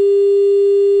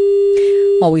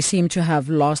 Well, we seem to have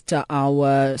lost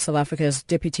our South Africa's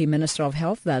Deputy Minister of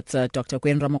Health, that's Dr.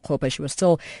 Gwen Ramokgopa. She was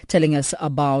still telling us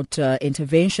about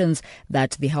interventions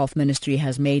that the Health Ministry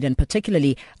has made, and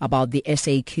particularly about the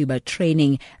SA Cuba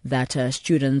training that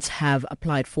students have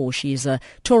applied for. She's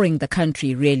touring the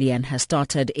country, really, and has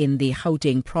started in the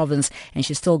Gauteng province, and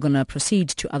she's still going to proceed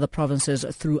to other provinces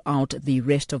throughout the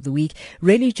rest of the week.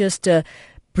 Really just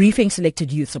briefing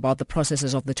selected youths about the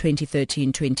processes of the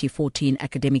 2013-2014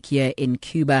 academic year in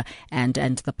Cuba and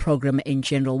the program in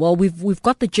general. Well, we've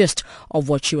got the gist of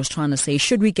what she was trying to say.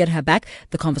 Should we get her back,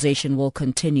 the conversation will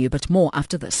continue, but more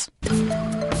after this.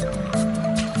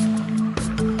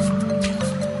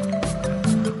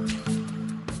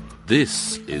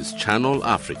 This is Channel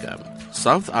Africa,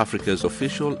 South Africa's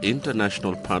official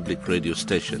international public radio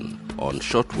station on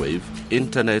shortwave,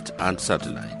 internet and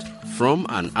satellite. From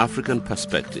an African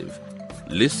perspective,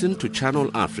 listen to Channel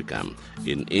Africa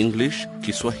in English,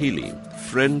 Kiswahili,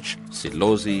 French,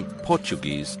 Silozi,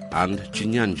 Portuguese and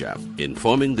Chinyanja,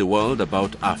 informing the world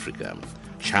about Africa.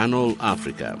 Channel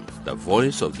Africa, the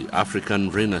voice of the African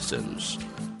Renaissance.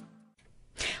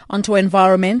 On to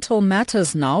environmental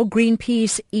matters now.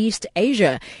 Greenpeace East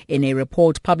Asia, in a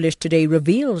report published today,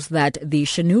 reveals that the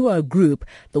Shenhua Group,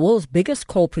 the world's biggest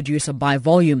coal producer by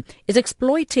volume, is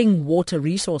exploiting water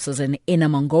resources in Inner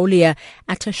Mongolia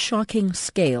at a shocking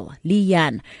scale. Li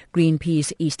Yan,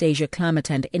 Greenpeace East Asia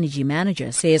Climate and Energy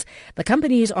Manager, says the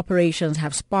company's operations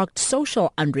have sparked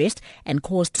social unrest and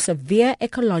caused severe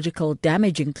ecological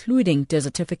damage, including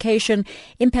desertification,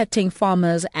 impacting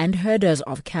farmers and herders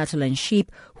of cattle and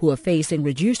sheep who are facing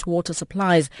reduced water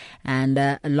supplies. And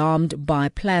alarmed by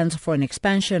plans for an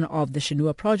expansion of the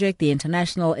Shenhua project, the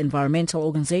International Environmental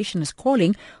Organization is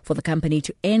calling for the company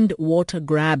to end water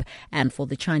grab and for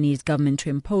the Chinese government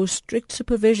to impose strict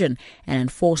supervision and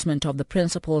enforcement of the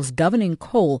principles governing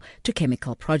coal to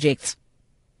chemical projects.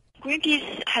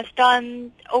 Greenpeace has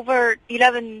done over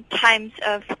 11 times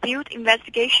of field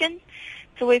investigation.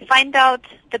 So we find out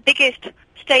the biggest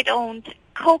state-owned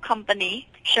coal company,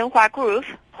 Shenhua Group,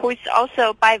 who is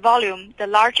also by volume the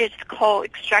largest coal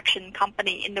extraction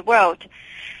company in the world,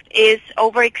 is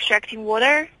over-extracting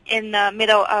water in the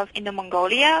middle of Inner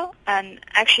Mongolia and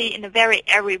actually in a very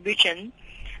arid region.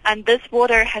 And this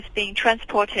water has been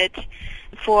transported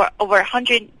for over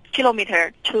 100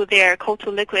 kilometers to their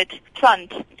coal-to-liquid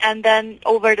plant. And then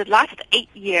over the last 8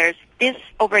 years, this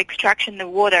over-extraction of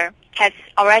water has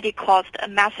already caused a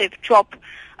massive drop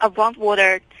of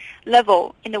groundwater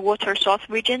level in the water source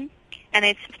region, and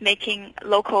it's making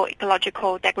local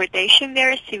ecological degradation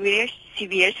very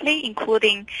severely,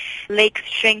 including lakes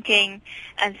shrinking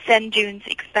and sand dunes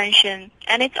expansion.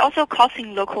 And it's also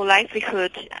causing local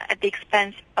livelihood at the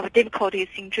expense of difficulties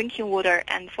in drinking water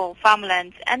and for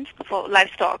farmlands and for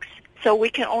livestock. So we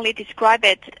can only describe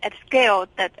it at scale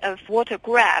that of water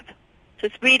grab. So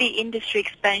it's really industry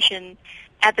expansion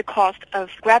at the cost of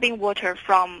grabbing water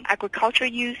from agriculture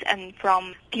use and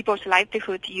from people's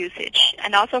livelihood usage,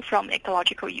 and also from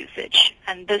ecological usage.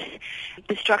 And this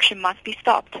destruction must be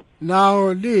stopped. Now,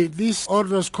 Lee, this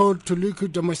Ordnance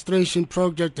coal-to-liquid demonstration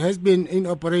project has been in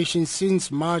operation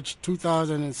since March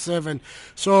 2007.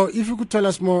 So if you could tell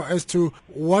us more as to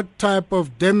what type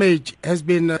of damage has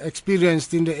been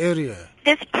experienced in the area.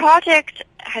 This project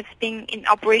has been in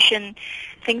operation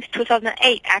since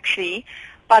 2008, actually.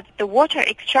 But the water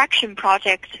extraction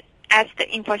project as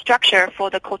the infrastructure for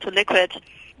the coal-to-liquid,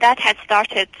 that has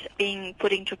started being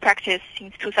put into practice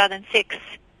since 2006.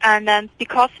 And then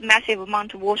because massive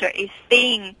amount of water is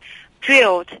being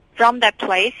drilled from that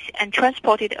place and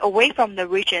transported away from the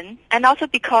region, and also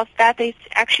because that is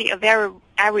actually a very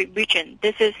arid region.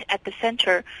 This is at the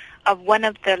center of one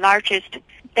of the largest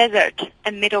desert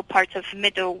and middle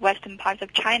western parts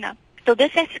of China. So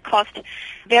this has caused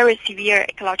very severe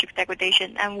ecological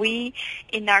degradation. And we,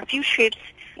 in our field trips,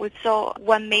 we saw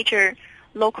one major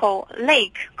local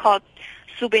lake called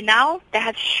Subenao that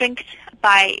has shrunk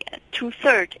by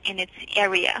 2/3 in its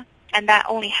area. And that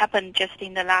only happened just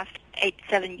in the last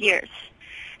 8-7 years.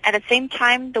 At the same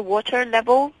time, the water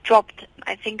level dropped,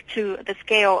 I think, to the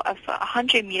scale of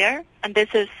 100 meters, and this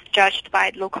is judged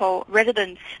by local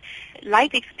residents'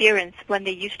 life experience when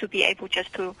they used to be able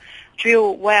just to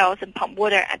drill wells and pump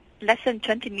water at less than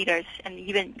 20 meters and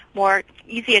even more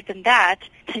easier than that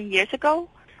 10 years ago.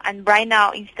 And right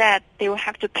now, instead, they will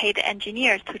have to pay the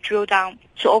engineers to drill down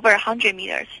to over 100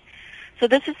 meters. So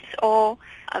this is all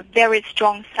a very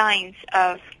strong signs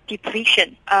of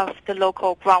depletion of the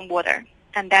local groundwater.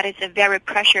 And that is a very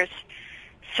precious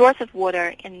source of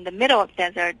water in the middle of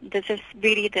the desert. This is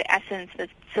really the essence of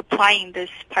supplying this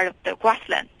part of the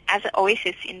grassland as an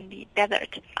oasis in the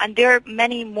desert. And there are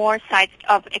many more sites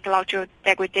of ecological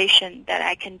degradation that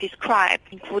I can describe,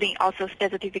 including also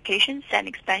desertification, sand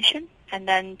expansion, and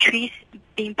then trees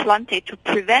being planted to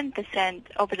prevent the sand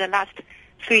over the last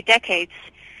 3 decades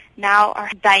now are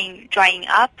drying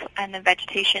up, and the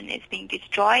vegetation is being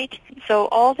destroyed. So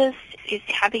all this is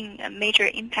having a major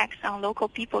impacts on local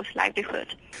people's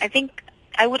livelihood. I think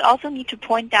I would also need to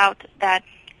point out that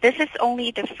this is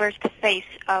only the first phase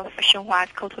of Shenhua's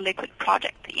coal-to-liquid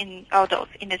project in Ordos,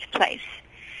 in this place,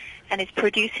 and it's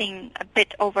producing a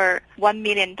bit over 1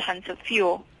 million tons of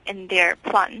fuel in their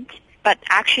plant. But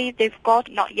actually, they've got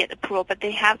not yet approval, but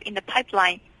they have in the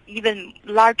pipeline even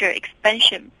larger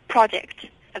expansion project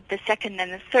of the second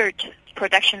and the third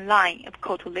production line of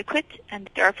coal-to-liquid, and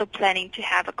they're also planning to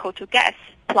have a coal-to-gas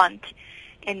plant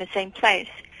in the same place.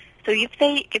 So if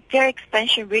their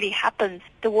expansion really happens,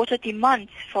 the water demand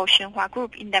for Shenhua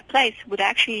Group in that place would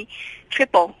actually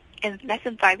triple in less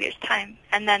than 5 years' time.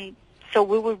 And then, so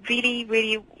we were really,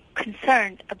 really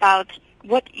concerned about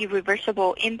what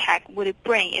irreversible impact would it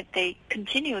bring if they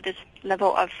continue this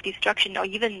level of destruction or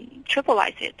even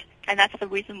triplize it. And that's the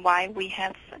reason why we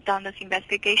have done this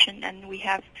investigation, and we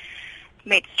have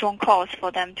made strong calls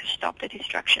for them to stop the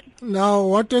destruction. Now,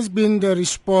 what has been the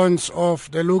response of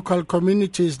the local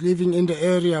communities living in the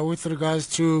area with regards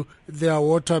to their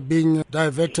water being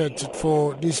diverted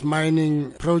for this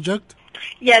mining project?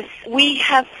 Yes, we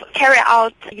have carried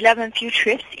out 11 field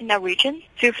trips in the region.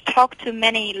 We've talked to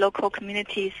many local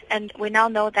communities, and we now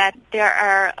know that there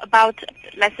are about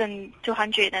less than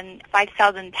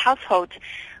 205,000 households,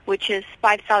 which is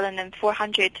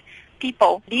 5,400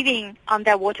 people living on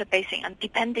that water basin and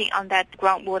depending on that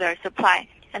groundwater supply.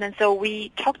 And then so we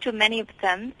talked to many of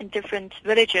them in different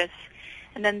villages,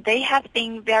 and then they have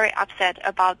been very upset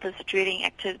about this drilling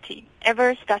activity,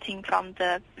 ever starting from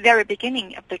the very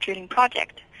beginning of the drilling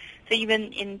project. So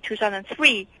even in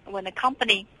 2003, when the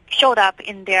company showed up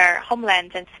in their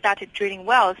homeland and started drilling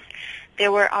wells, they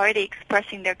were already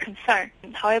expressing their concern.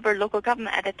 However, local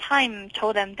government at the time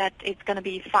told them that it's going to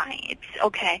be fine. It's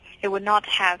okay. It will not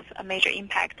have a major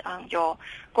impact on your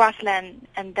grassland,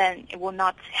 and then it will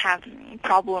not have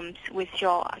problems with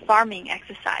your farming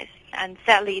exercise. And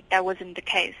sadly, that wasn't the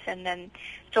case. And then,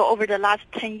 so over the last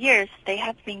 10 years, they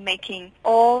have been making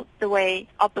all the way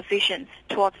oppositions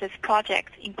towards this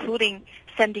project, including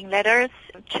sending letters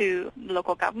to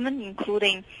local government,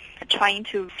 including trying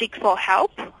to seek for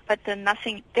help, but then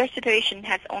nothing. Their situation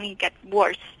has only get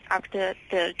worse after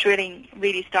the drilling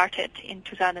really started in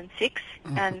 2006.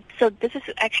 And so this is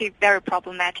actually very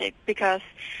problematic, because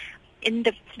in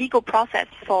the legal process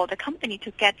for the company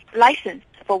to get license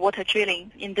for water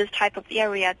drilling in this type of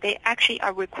area, they actually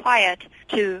are required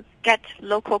to get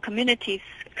local communities'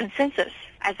 consensus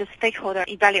as a stakeholder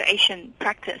evaluation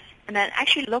practice. And then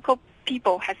actually local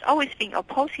people has always been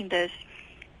opposing this.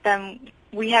 Then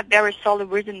we have very solid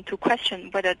reason to question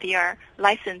whether their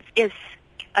license is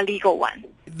a legal one.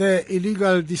 The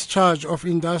illegal discharge of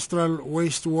industrial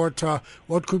wastewater,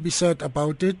 what could be said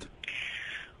about it?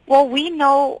 Well, we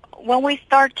know when we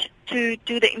start to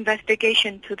do the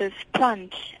investigation to this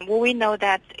plant, what we know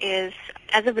that is,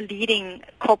 as a leading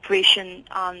corporation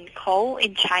on coal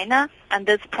in China, and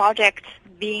this project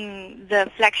being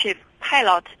the flagship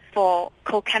pilot for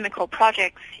coal chemical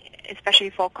projects, especially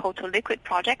for coal-to-liquid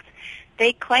projects,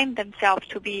 they claim themselves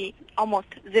to be almost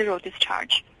zero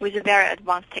discharge with a very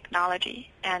advanced technology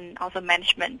and also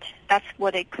management. That's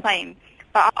what they claim.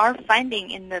 But our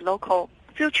finding in the local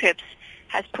field trips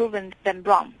has proven them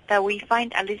wrong, that we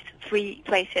find at least 3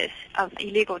 places of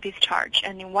illegal discharge.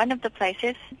 And in one of the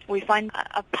places, we find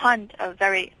a pond of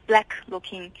very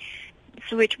black-looking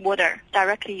sewage water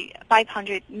directly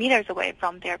 500 meters away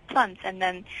from their plants. And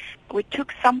then we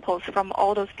took samples from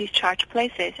all those discharge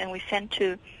places, and we sent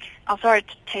to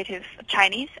authoritative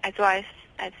Chinese as well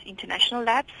as international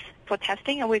labs for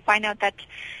testing, and we find out that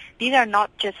these are not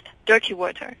just dirty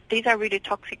water. These are really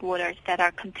toxic waters that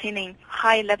are containing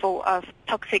high level of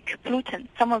toxic pollutants,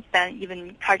 some of them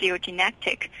even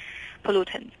cardiogenic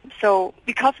pollutants. So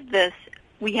because of this,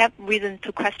 we have reason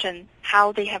to question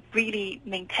how they have really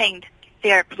maintained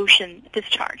their pollution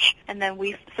discharge. And then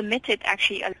we submitted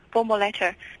actually a formal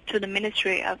letter to the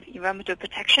Ministry of Environmental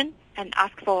Protection and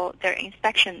asked for their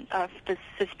inspection of the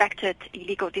suspected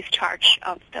illegal discharge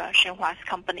of the Shenhua's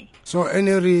company. So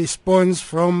any response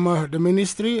from the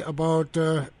ministry about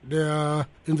their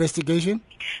investigation?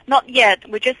 Not yet.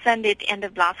 We just sent it end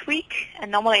of last week,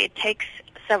 and normally it takes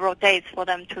several days for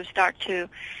them to start to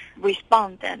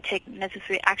respond and take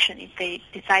necessary action if they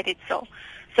decided so.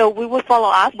 So we will follow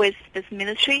up with this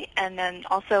ministry, and then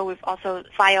also we've also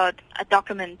filed a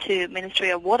document to Ministry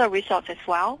of Water Resources as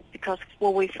well, because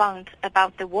what we found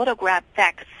about the water grab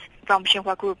thefts from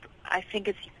Shenhua Group, I think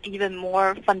it's even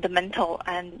more fundamental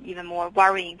and even more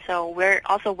worrying. So we're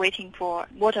also waiting for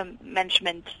water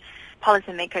management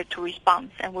policymaker to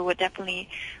respond, and we will definitely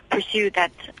pursue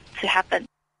that to happen.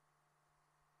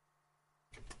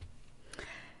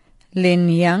 Lin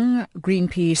Yang,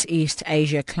 Greenpeace East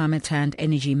Asia Climate and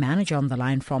Energy Manager, on the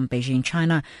line from Beijing,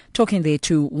 China, talking there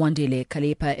to Wandile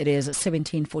Kalipa. It is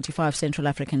 17:45 Central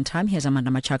African Time. Here's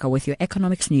Amanda Machaka with your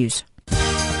economics news.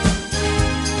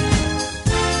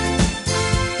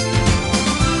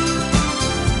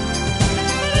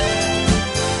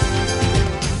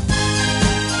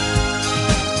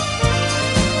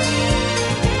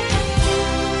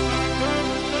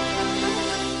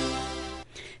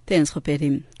 Thanks,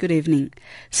 Khopedi. Good evening.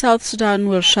 South Sudan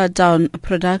will shut down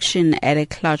production at a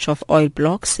clutch of oil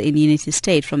blocks in Unity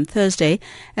State from Thursday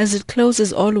as it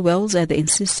closes all wells at the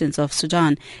insistence of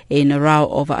Sudan in a row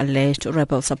over alleged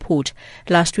rebel support.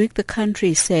 Last week, the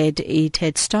country said it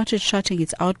had started shutting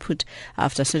its output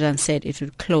after Sudan said it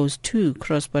would close 2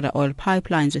 cross-border oil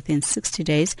pipelines within 60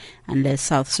 days unless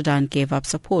South Sudan gave up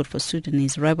support for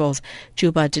Sudanese rebels.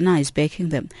 Juba denies backing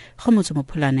them. Khomotso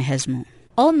Mopulane has more.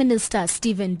 Oil Minister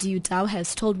Stephen Diudao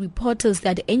has told reporters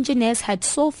that engineers had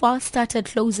so far started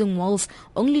closing wells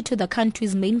only to the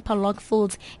country's main Palok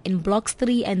fields in Blocks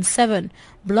 3 and 7.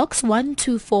 Blocks 1,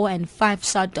 2, 4 and 5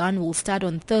 shutdown will start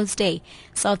on Thursday.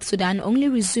 South Sudan only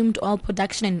resumed oil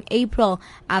production in April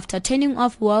after turning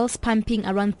off wells pumping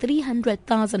around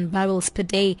 300,000 barrels per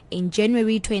day in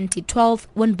January 2012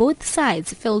 when both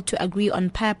sides failed to agree on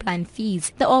pipeline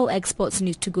fees. The oil exports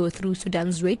need to go through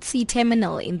Sudan's Red Sea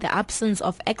terminal in the absence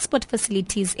of export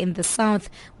facilities in the south,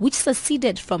 which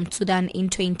seceded from Sudan in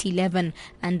 2011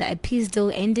 under a peace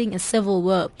deal ending a civil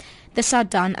war. The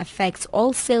shutdown affects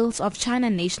all sales of China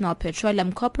National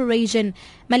Petroleum Corporation,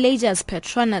 Malaysia's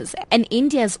Petronas, and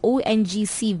India's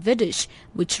ONGC Videsh,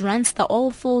 which runs the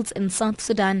oil fields in South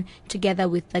Sudan together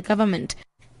with the government.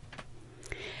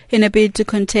 In a bid to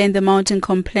contain the mounting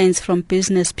complaints from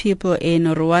business people in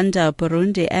Rwanda,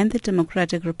 Burundi and the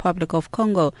Democratic Republic of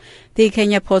Congo, the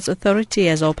Kenya Ports Authority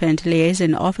has opened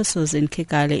liaison offices in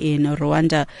Kigali in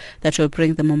Rwanda that will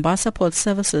bring the Mombasa port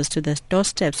services to the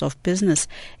doorsteps of business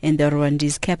in the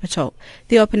Rwandese capital.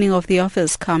 The opening of the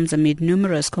office comes amid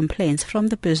numerous complaints from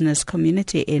the business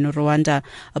community in Rwanda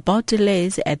about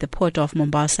delays at the port of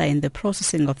Mombasa in the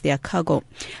processing of their cargo.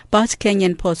 But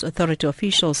Kenyan Ports Authority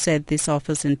officials said this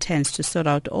office intends to sort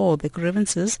out all the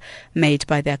grievances made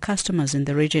by their customers in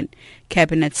the region.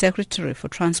 Cabinet Secretary for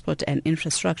Transport and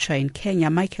Infrastructure in Kenya,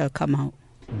 Michael Kamau.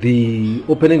 The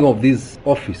opening of this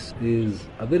office is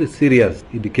a very serious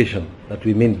indication that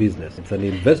we mean business. It's an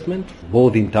investment,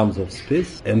 both in terms of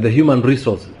space and the human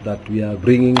resource that we are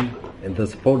bringing and the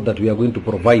support that we are going to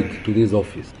provide to this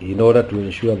office in order to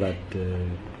ensure that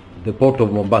the port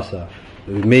of Mombasa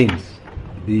remains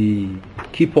the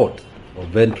key port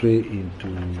of entry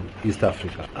into East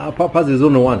Africa. Our purpose is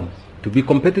only one: to be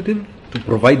competitive, to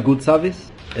provide good service,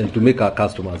 and to make our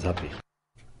customers happy.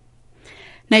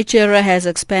 Nigeria has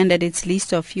expanded its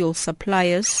list of fuel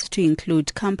suppliers to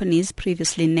include companies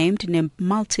previously named in a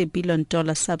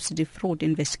multi-billion-dollar subsidy fraud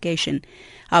investigation.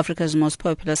 Africa's most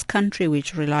populous country,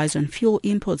 which relies on fuel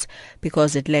imports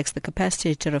because it lacks the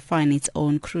capacity to refine its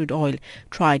own crude oil,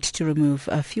 tried to remove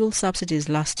fuel subsidies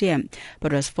last year,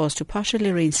 but was forced to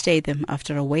partially reinstate them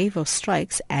after a wave of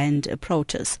strikes and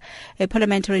protests. A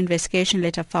parliamentary investigation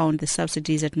later found the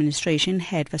subsidies administration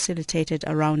had facilitated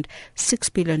around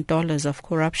 $6 billion of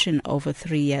corruption over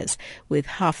 3 years, with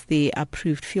half the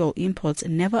approved fuel imports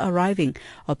never arriving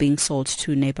or being sold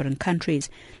to neighboring countries.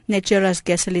 Nigeria's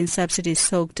gasoline subsidies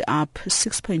soaked up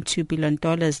 $6.2 billion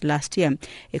last year,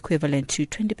 equivalent to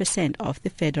 20% of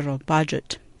the federal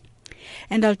budget.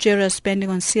 And Algeria's spending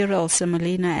on cereal,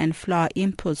 semolina and flour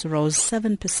imports rose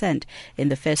 7% in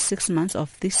the first 6 months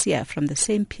of this year from the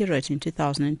same period in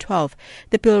 2012.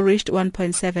 The bill reached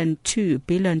 $1.72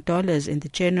 billion in the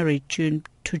January-June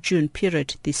to June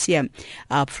period this year,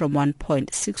 up from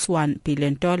 $1.61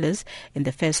 billion in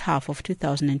the first half of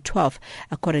 2012,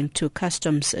 according to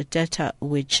customs data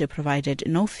which provided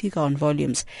no figure on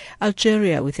volumes.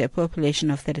 Algeria, with a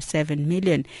population of 37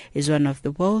 million, is one of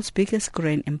the world's biggest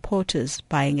grain importers,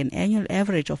 buying an annual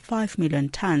average of 5 million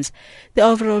tons. The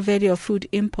overall value of food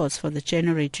imports for the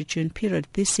January to June period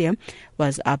this year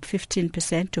was up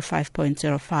 15% to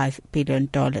 $5.05 billion.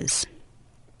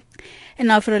 And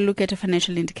now for a look at the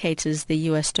financial indicators, the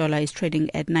US dollar is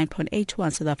trading at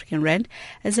 9.81 South African rand,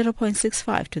 at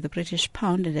 0.65 to the British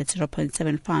pound, and at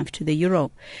 0.75 to the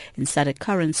euro. In SADC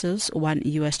currencies, one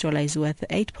US dollar is worth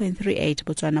 8.38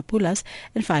 Botswana pulas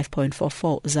and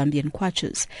 5.44 Zambian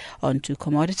kwachas. On to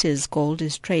commodities, gold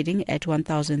is trading at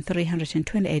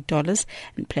 $1,328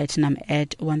 and platinum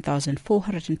at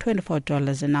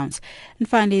 $1,424 an ounce. And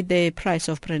finally, the price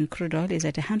of Brent crude oil is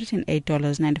at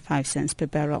 $108.95 per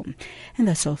barrel. And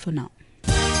that's all for now.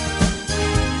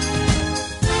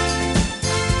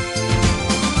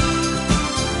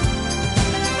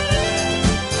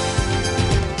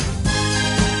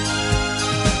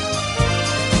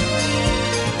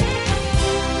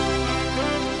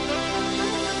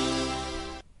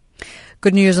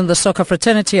 Good news in the soccer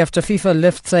fraternity after FIFA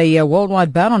lifts a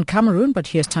worldwide ban on Cameroon. But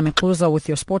here's Tammy Kuza with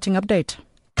your sporting update.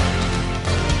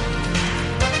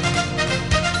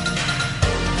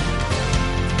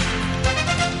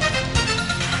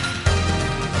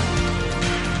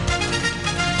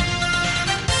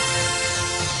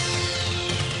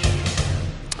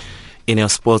 In your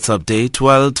sports update,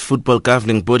 World Football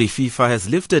Governing Body FIFA has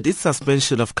lifted its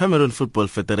suspension of Cameroon Football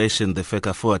Federation, the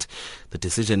FECAFOOT. The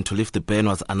decision to lift the ban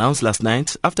was announced last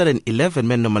night after an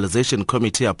 11-man normalization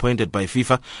committee appointed by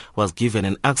FIFA was given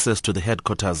an access to the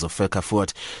headquarters of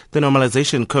FECAFOOT. The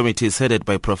normalization committee is headed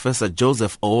by Professor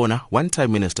Joseph Oona,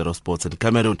 one-time Minister of Sports in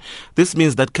Cameroon. This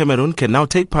means that Cameroon can now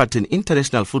take part in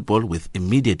international football with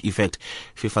immediate effect.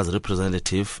 FIFA's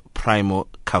representative, Primo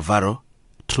Cavaro,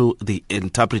 through the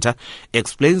interpreter,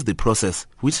 explains the process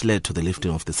which led to the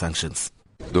lifting of the sanctions.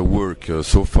 The work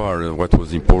so far, what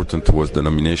was important was the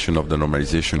nomination of the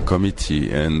normalization committee,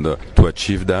 and to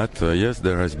achieve that, yes,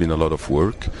 there has been a lot of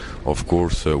work. Of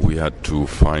course, we had to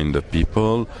find the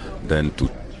people, then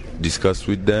to discuss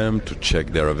with them, to check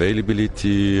their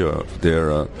availability,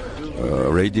 their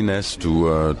readiness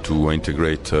to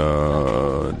integrate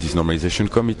this normalization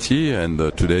committee. And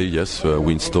today, yes,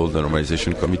 we installed the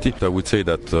normalization committee. I would say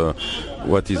that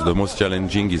what is the most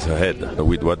challenging is ahead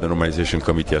with what the normalization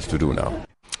committee has to do now.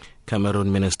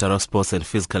 Cameroon Minister of Sports and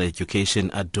Physical Education,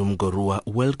 Adum Gorua,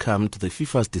 welcomed the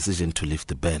FIFA's decision to lift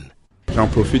the ban. J'en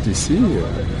profite ici,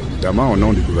 évidemment, au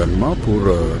nom du gouvernement, pour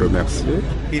remercier.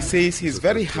 He says he's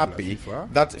very happy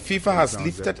that FIFA has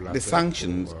lifted the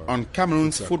sanctions on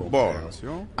Cameroon's football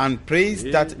and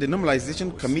praised that the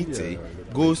normalization committee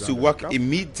goes to work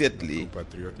immediately.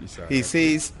 He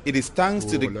says it is thanks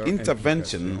to the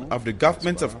intervention of the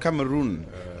government of Cameroon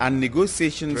and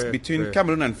negotiations between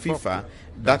Cameroon and FIFA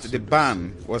that the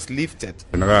ban was lifted.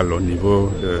 Général au niveau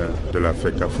de la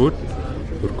FECAFOOT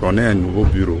pour qu'on ait un nouveau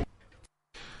bureau.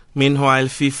 Meanwhile,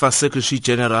 FIFA Secretary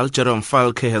General Jerome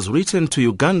Falke has written to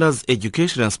Uganda's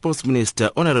Education and Sports Minister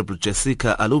Honorable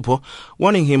Jessica Alupo,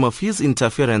 warning him of his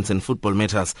interference in football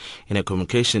matters. In a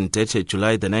communication dated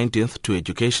July the 19th to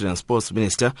Education and Sports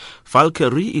Minister, Falke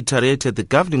reiterated the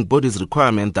governing body's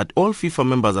requirement that all FIFA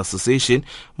members' associations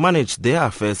manage their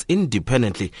affairs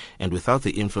independently and without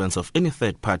the influence of any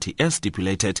third party, as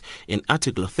stipulated in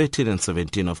Article 13 and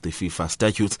 17 of the FIFA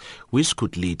statutes, which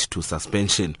could lead to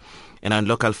suspension. And on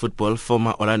local football,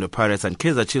 former Orlando Pirates and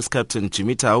Kaizer Chiefs captain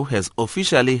Jimmy Tau has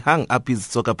officially hung up his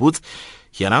soccer boots.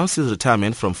 He announced his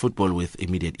retirement from football with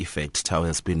immediate effect. Tau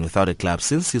has been without a club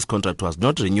since his contract was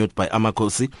not renewed by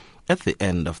Amakosi at the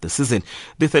end of the season.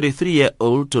 The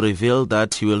 33-year-old revealed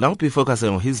that he will now be focusing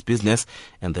on his business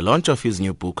and the launch of his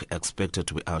new book expected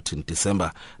to be out in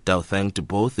December. Tau thanked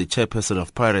both the chairperson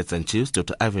of Pirates and Chiefs,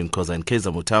 Dr. Ivan Koza and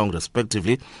Kaizer Motaung,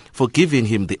 respectively, for giving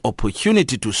him the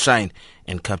opportunity to shine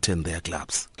and captain their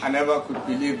clubs. I never could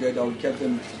believe that I would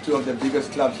captain two of the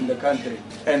biggest clubs in the country.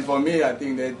 And for me, I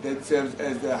think that serves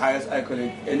as the highest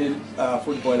accolade any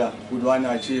footballer would want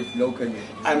to achieve locally.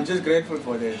 I'm just grateful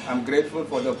for that. I'm grateful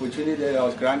for the opportunity that I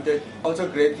was granted. Also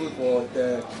grateful for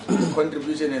the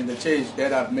contribution and the change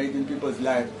that I've made in people's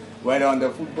lives, whether on the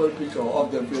football pitch or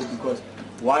off the field, because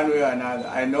one way or another,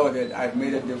 I know that I've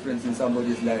made a difference in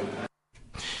somebody's life.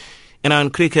 And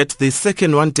on cricket, the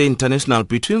second one-day international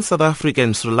between South Africa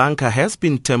and Sri Lanka has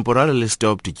been temporarily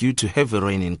stopped due to heavy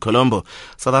rain in Colombo.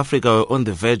 South Africa were on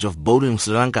the verge of bowling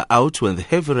Sri Lanka out when the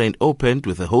heavy rain opened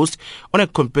with the host on a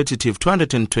competitive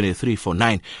 223 for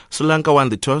 9. Sri Lanka won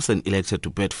the toss and elected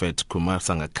to bat first. Kumar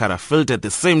Sangakkara fielded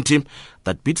the same team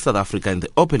that beat South Africa in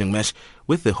the opening match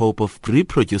with the hope of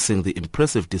reproducing the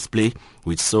impressive display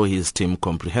which saw his team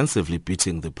comprehensively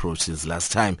beating the Proteas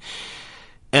last time.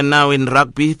 And now in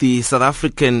rugby, the South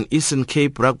African Eastern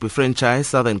Cape rugby franchise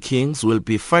Southern Kings will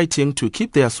be fighting to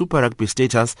keep their Super Rugby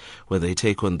status where they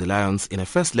take on the Lions in a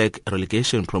first-leg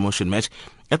relegation promotion match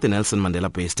at the Nelson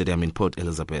Mandela Bay Stadium in Port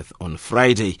Elizabeth on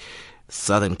Friday.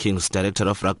 Southern Kings Director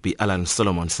of Rugby Alan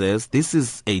Solomon says this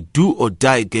is a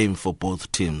do-or-die game for both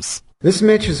teams. This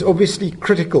match is obviously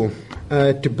critical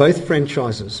to both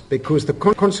franchises because the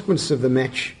consequences of the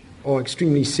match are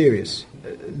extremely serious.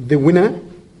 The winner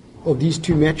of these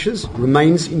two matches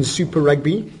remains in Super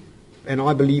Rugby, and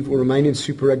I believe will remain in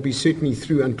Super Rugby certainly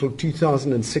through until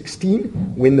 2016,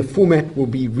 when the format will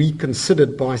be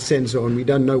reconsidered by SANZAAR, and we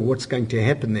don't know what's going to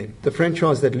happen then. The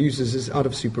franchise that loses is out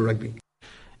of Super Rugby.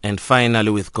 And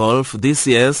finally with golf, this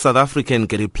year's South African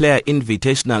Gary Player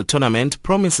Invitational Tournament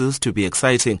promises to be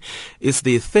exciting. It's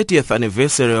the 30th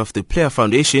anniversary of the Player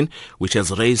Foundation, which has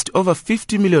raised over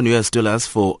 $50 million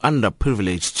for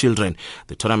underprivileged children.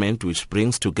 The tournament, which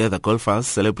brings together golfers,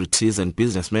 celebrities and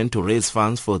businessmen to raise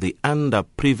funds for the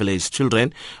underprivileged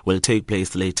children, will take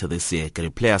place later this year. Gary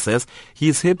Player says he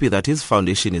is happy that his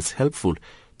foundation is helpful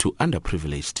to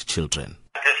underprivileged children.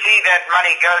 To see that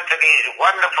money go to these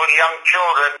wonderful young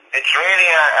children, it's really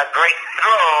a great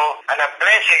thrill and a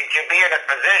blessing to be in a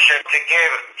position to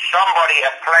give somebody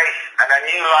a place and a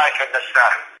new life in the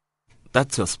sun.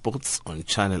 That's your sports on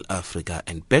Channel Africa,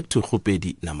 and back to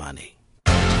Khupedi Namane.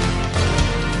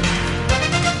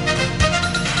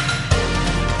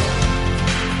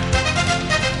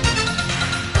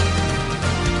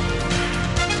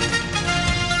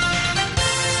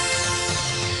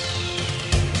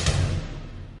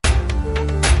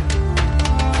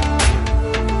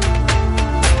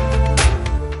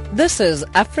 This is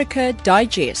Africa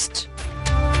Digest.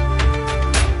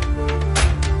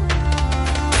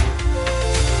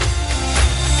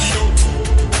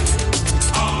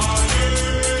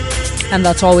 And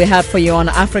that's all we have for you on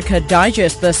Africa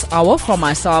Digest this hour. From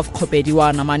myself,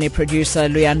 Khopediwa Namane, producer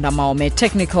Luyanda Maome,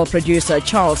 technical producer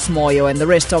Charles Moyo, and the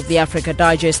rest of the Africa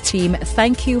Digest team,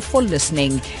 thank you for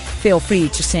listening. Feel free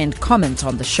to send comments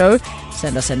on the show.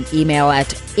 Send us an email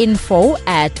at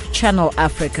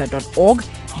info@channelafrica.org.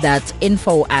 That's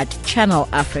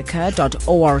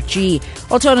info@channelafrica.org.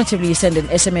 Alternatively, send an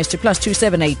SMS to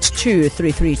 +278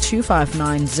 332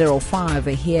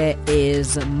 Here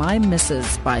is My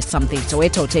Missus by Something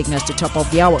Soweto, taking us to top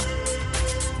of the hour.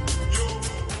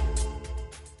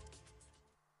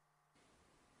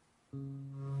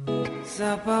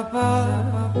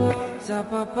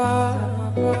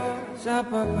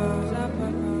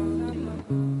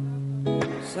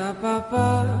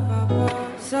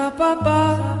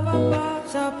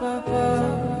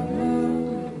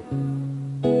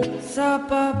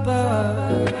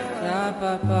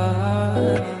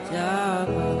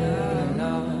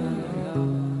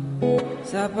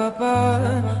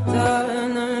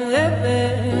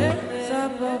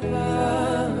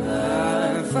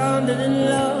 I found it in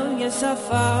love, yes, I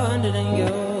found it in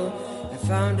you. I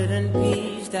found it in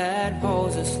peace that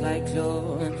holds us like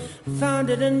glue. I found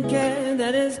it in care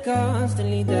that is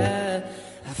constantly there.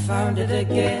 I found it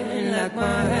again like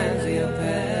my hands are your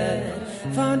pet.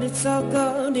 Found it so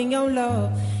good in your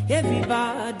love.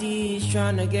 Everybody's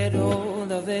trying to get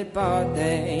hold of it, but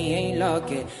they ain't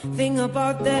lucky. Thing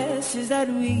about this is that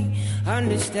we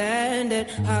understand it.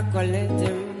 I call it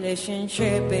the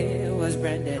relationship, it was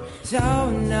branded. So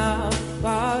now,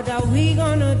 what are we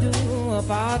gonna do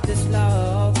about this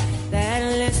love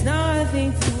that lets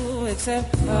nothing through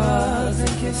except hugs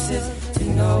and kisses, to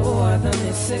no other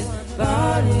misses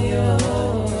but you.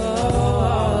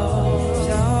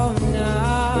 So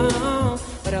now,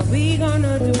 what are we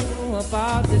gonna do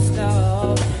about this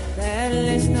love that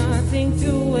lets nothing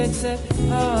through except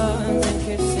hugs and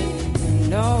kisses, to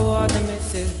no other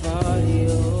misses but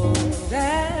you.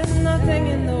 There's nothing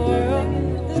in the world,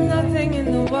 there's nothing in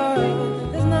the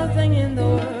world, there's nothing in the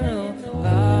world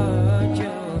but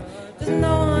you. There's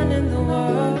no one in the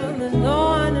world, there's no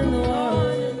one in the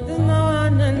world, there's no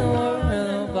one in the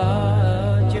world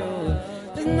but you.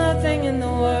 There's nothing in the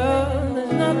world,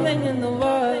 there's nothing in the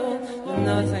world, there's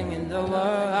nothing in the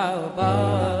world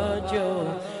but you.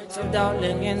 So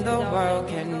darling, in the world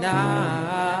can I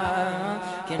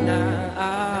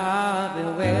be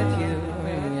with you?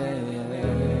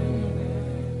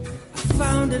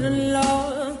 found it in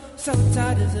love, so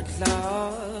tight as a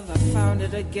glove. I found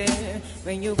it again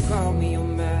when you call me your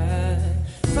man.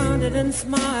 Found it in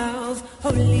smiles,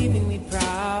 oh leaving me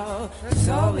proud. That's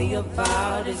all we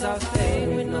about is our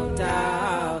thing with no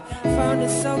doubt. Found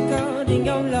it so good in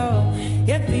your love.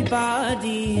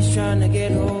 Everybody's trying to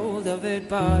get hold of it,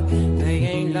 but they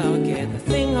ain't lucky. The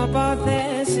thing about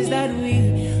this is that we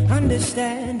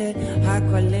understand it. High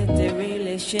quality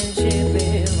relationship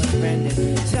is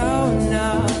friendly. So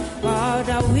now, what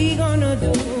are we gonna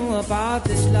do about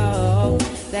this love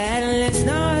that lets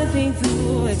nothing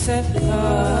through except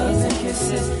hugs and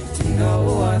kisses to no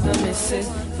other misses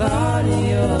but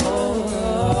you?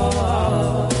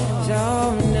 So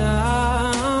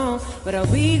now, what are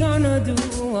we gonna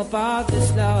do about this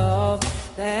love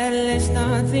that lets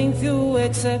nothing through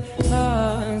except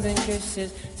hugs and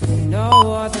kisses to no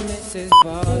other misses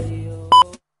but you?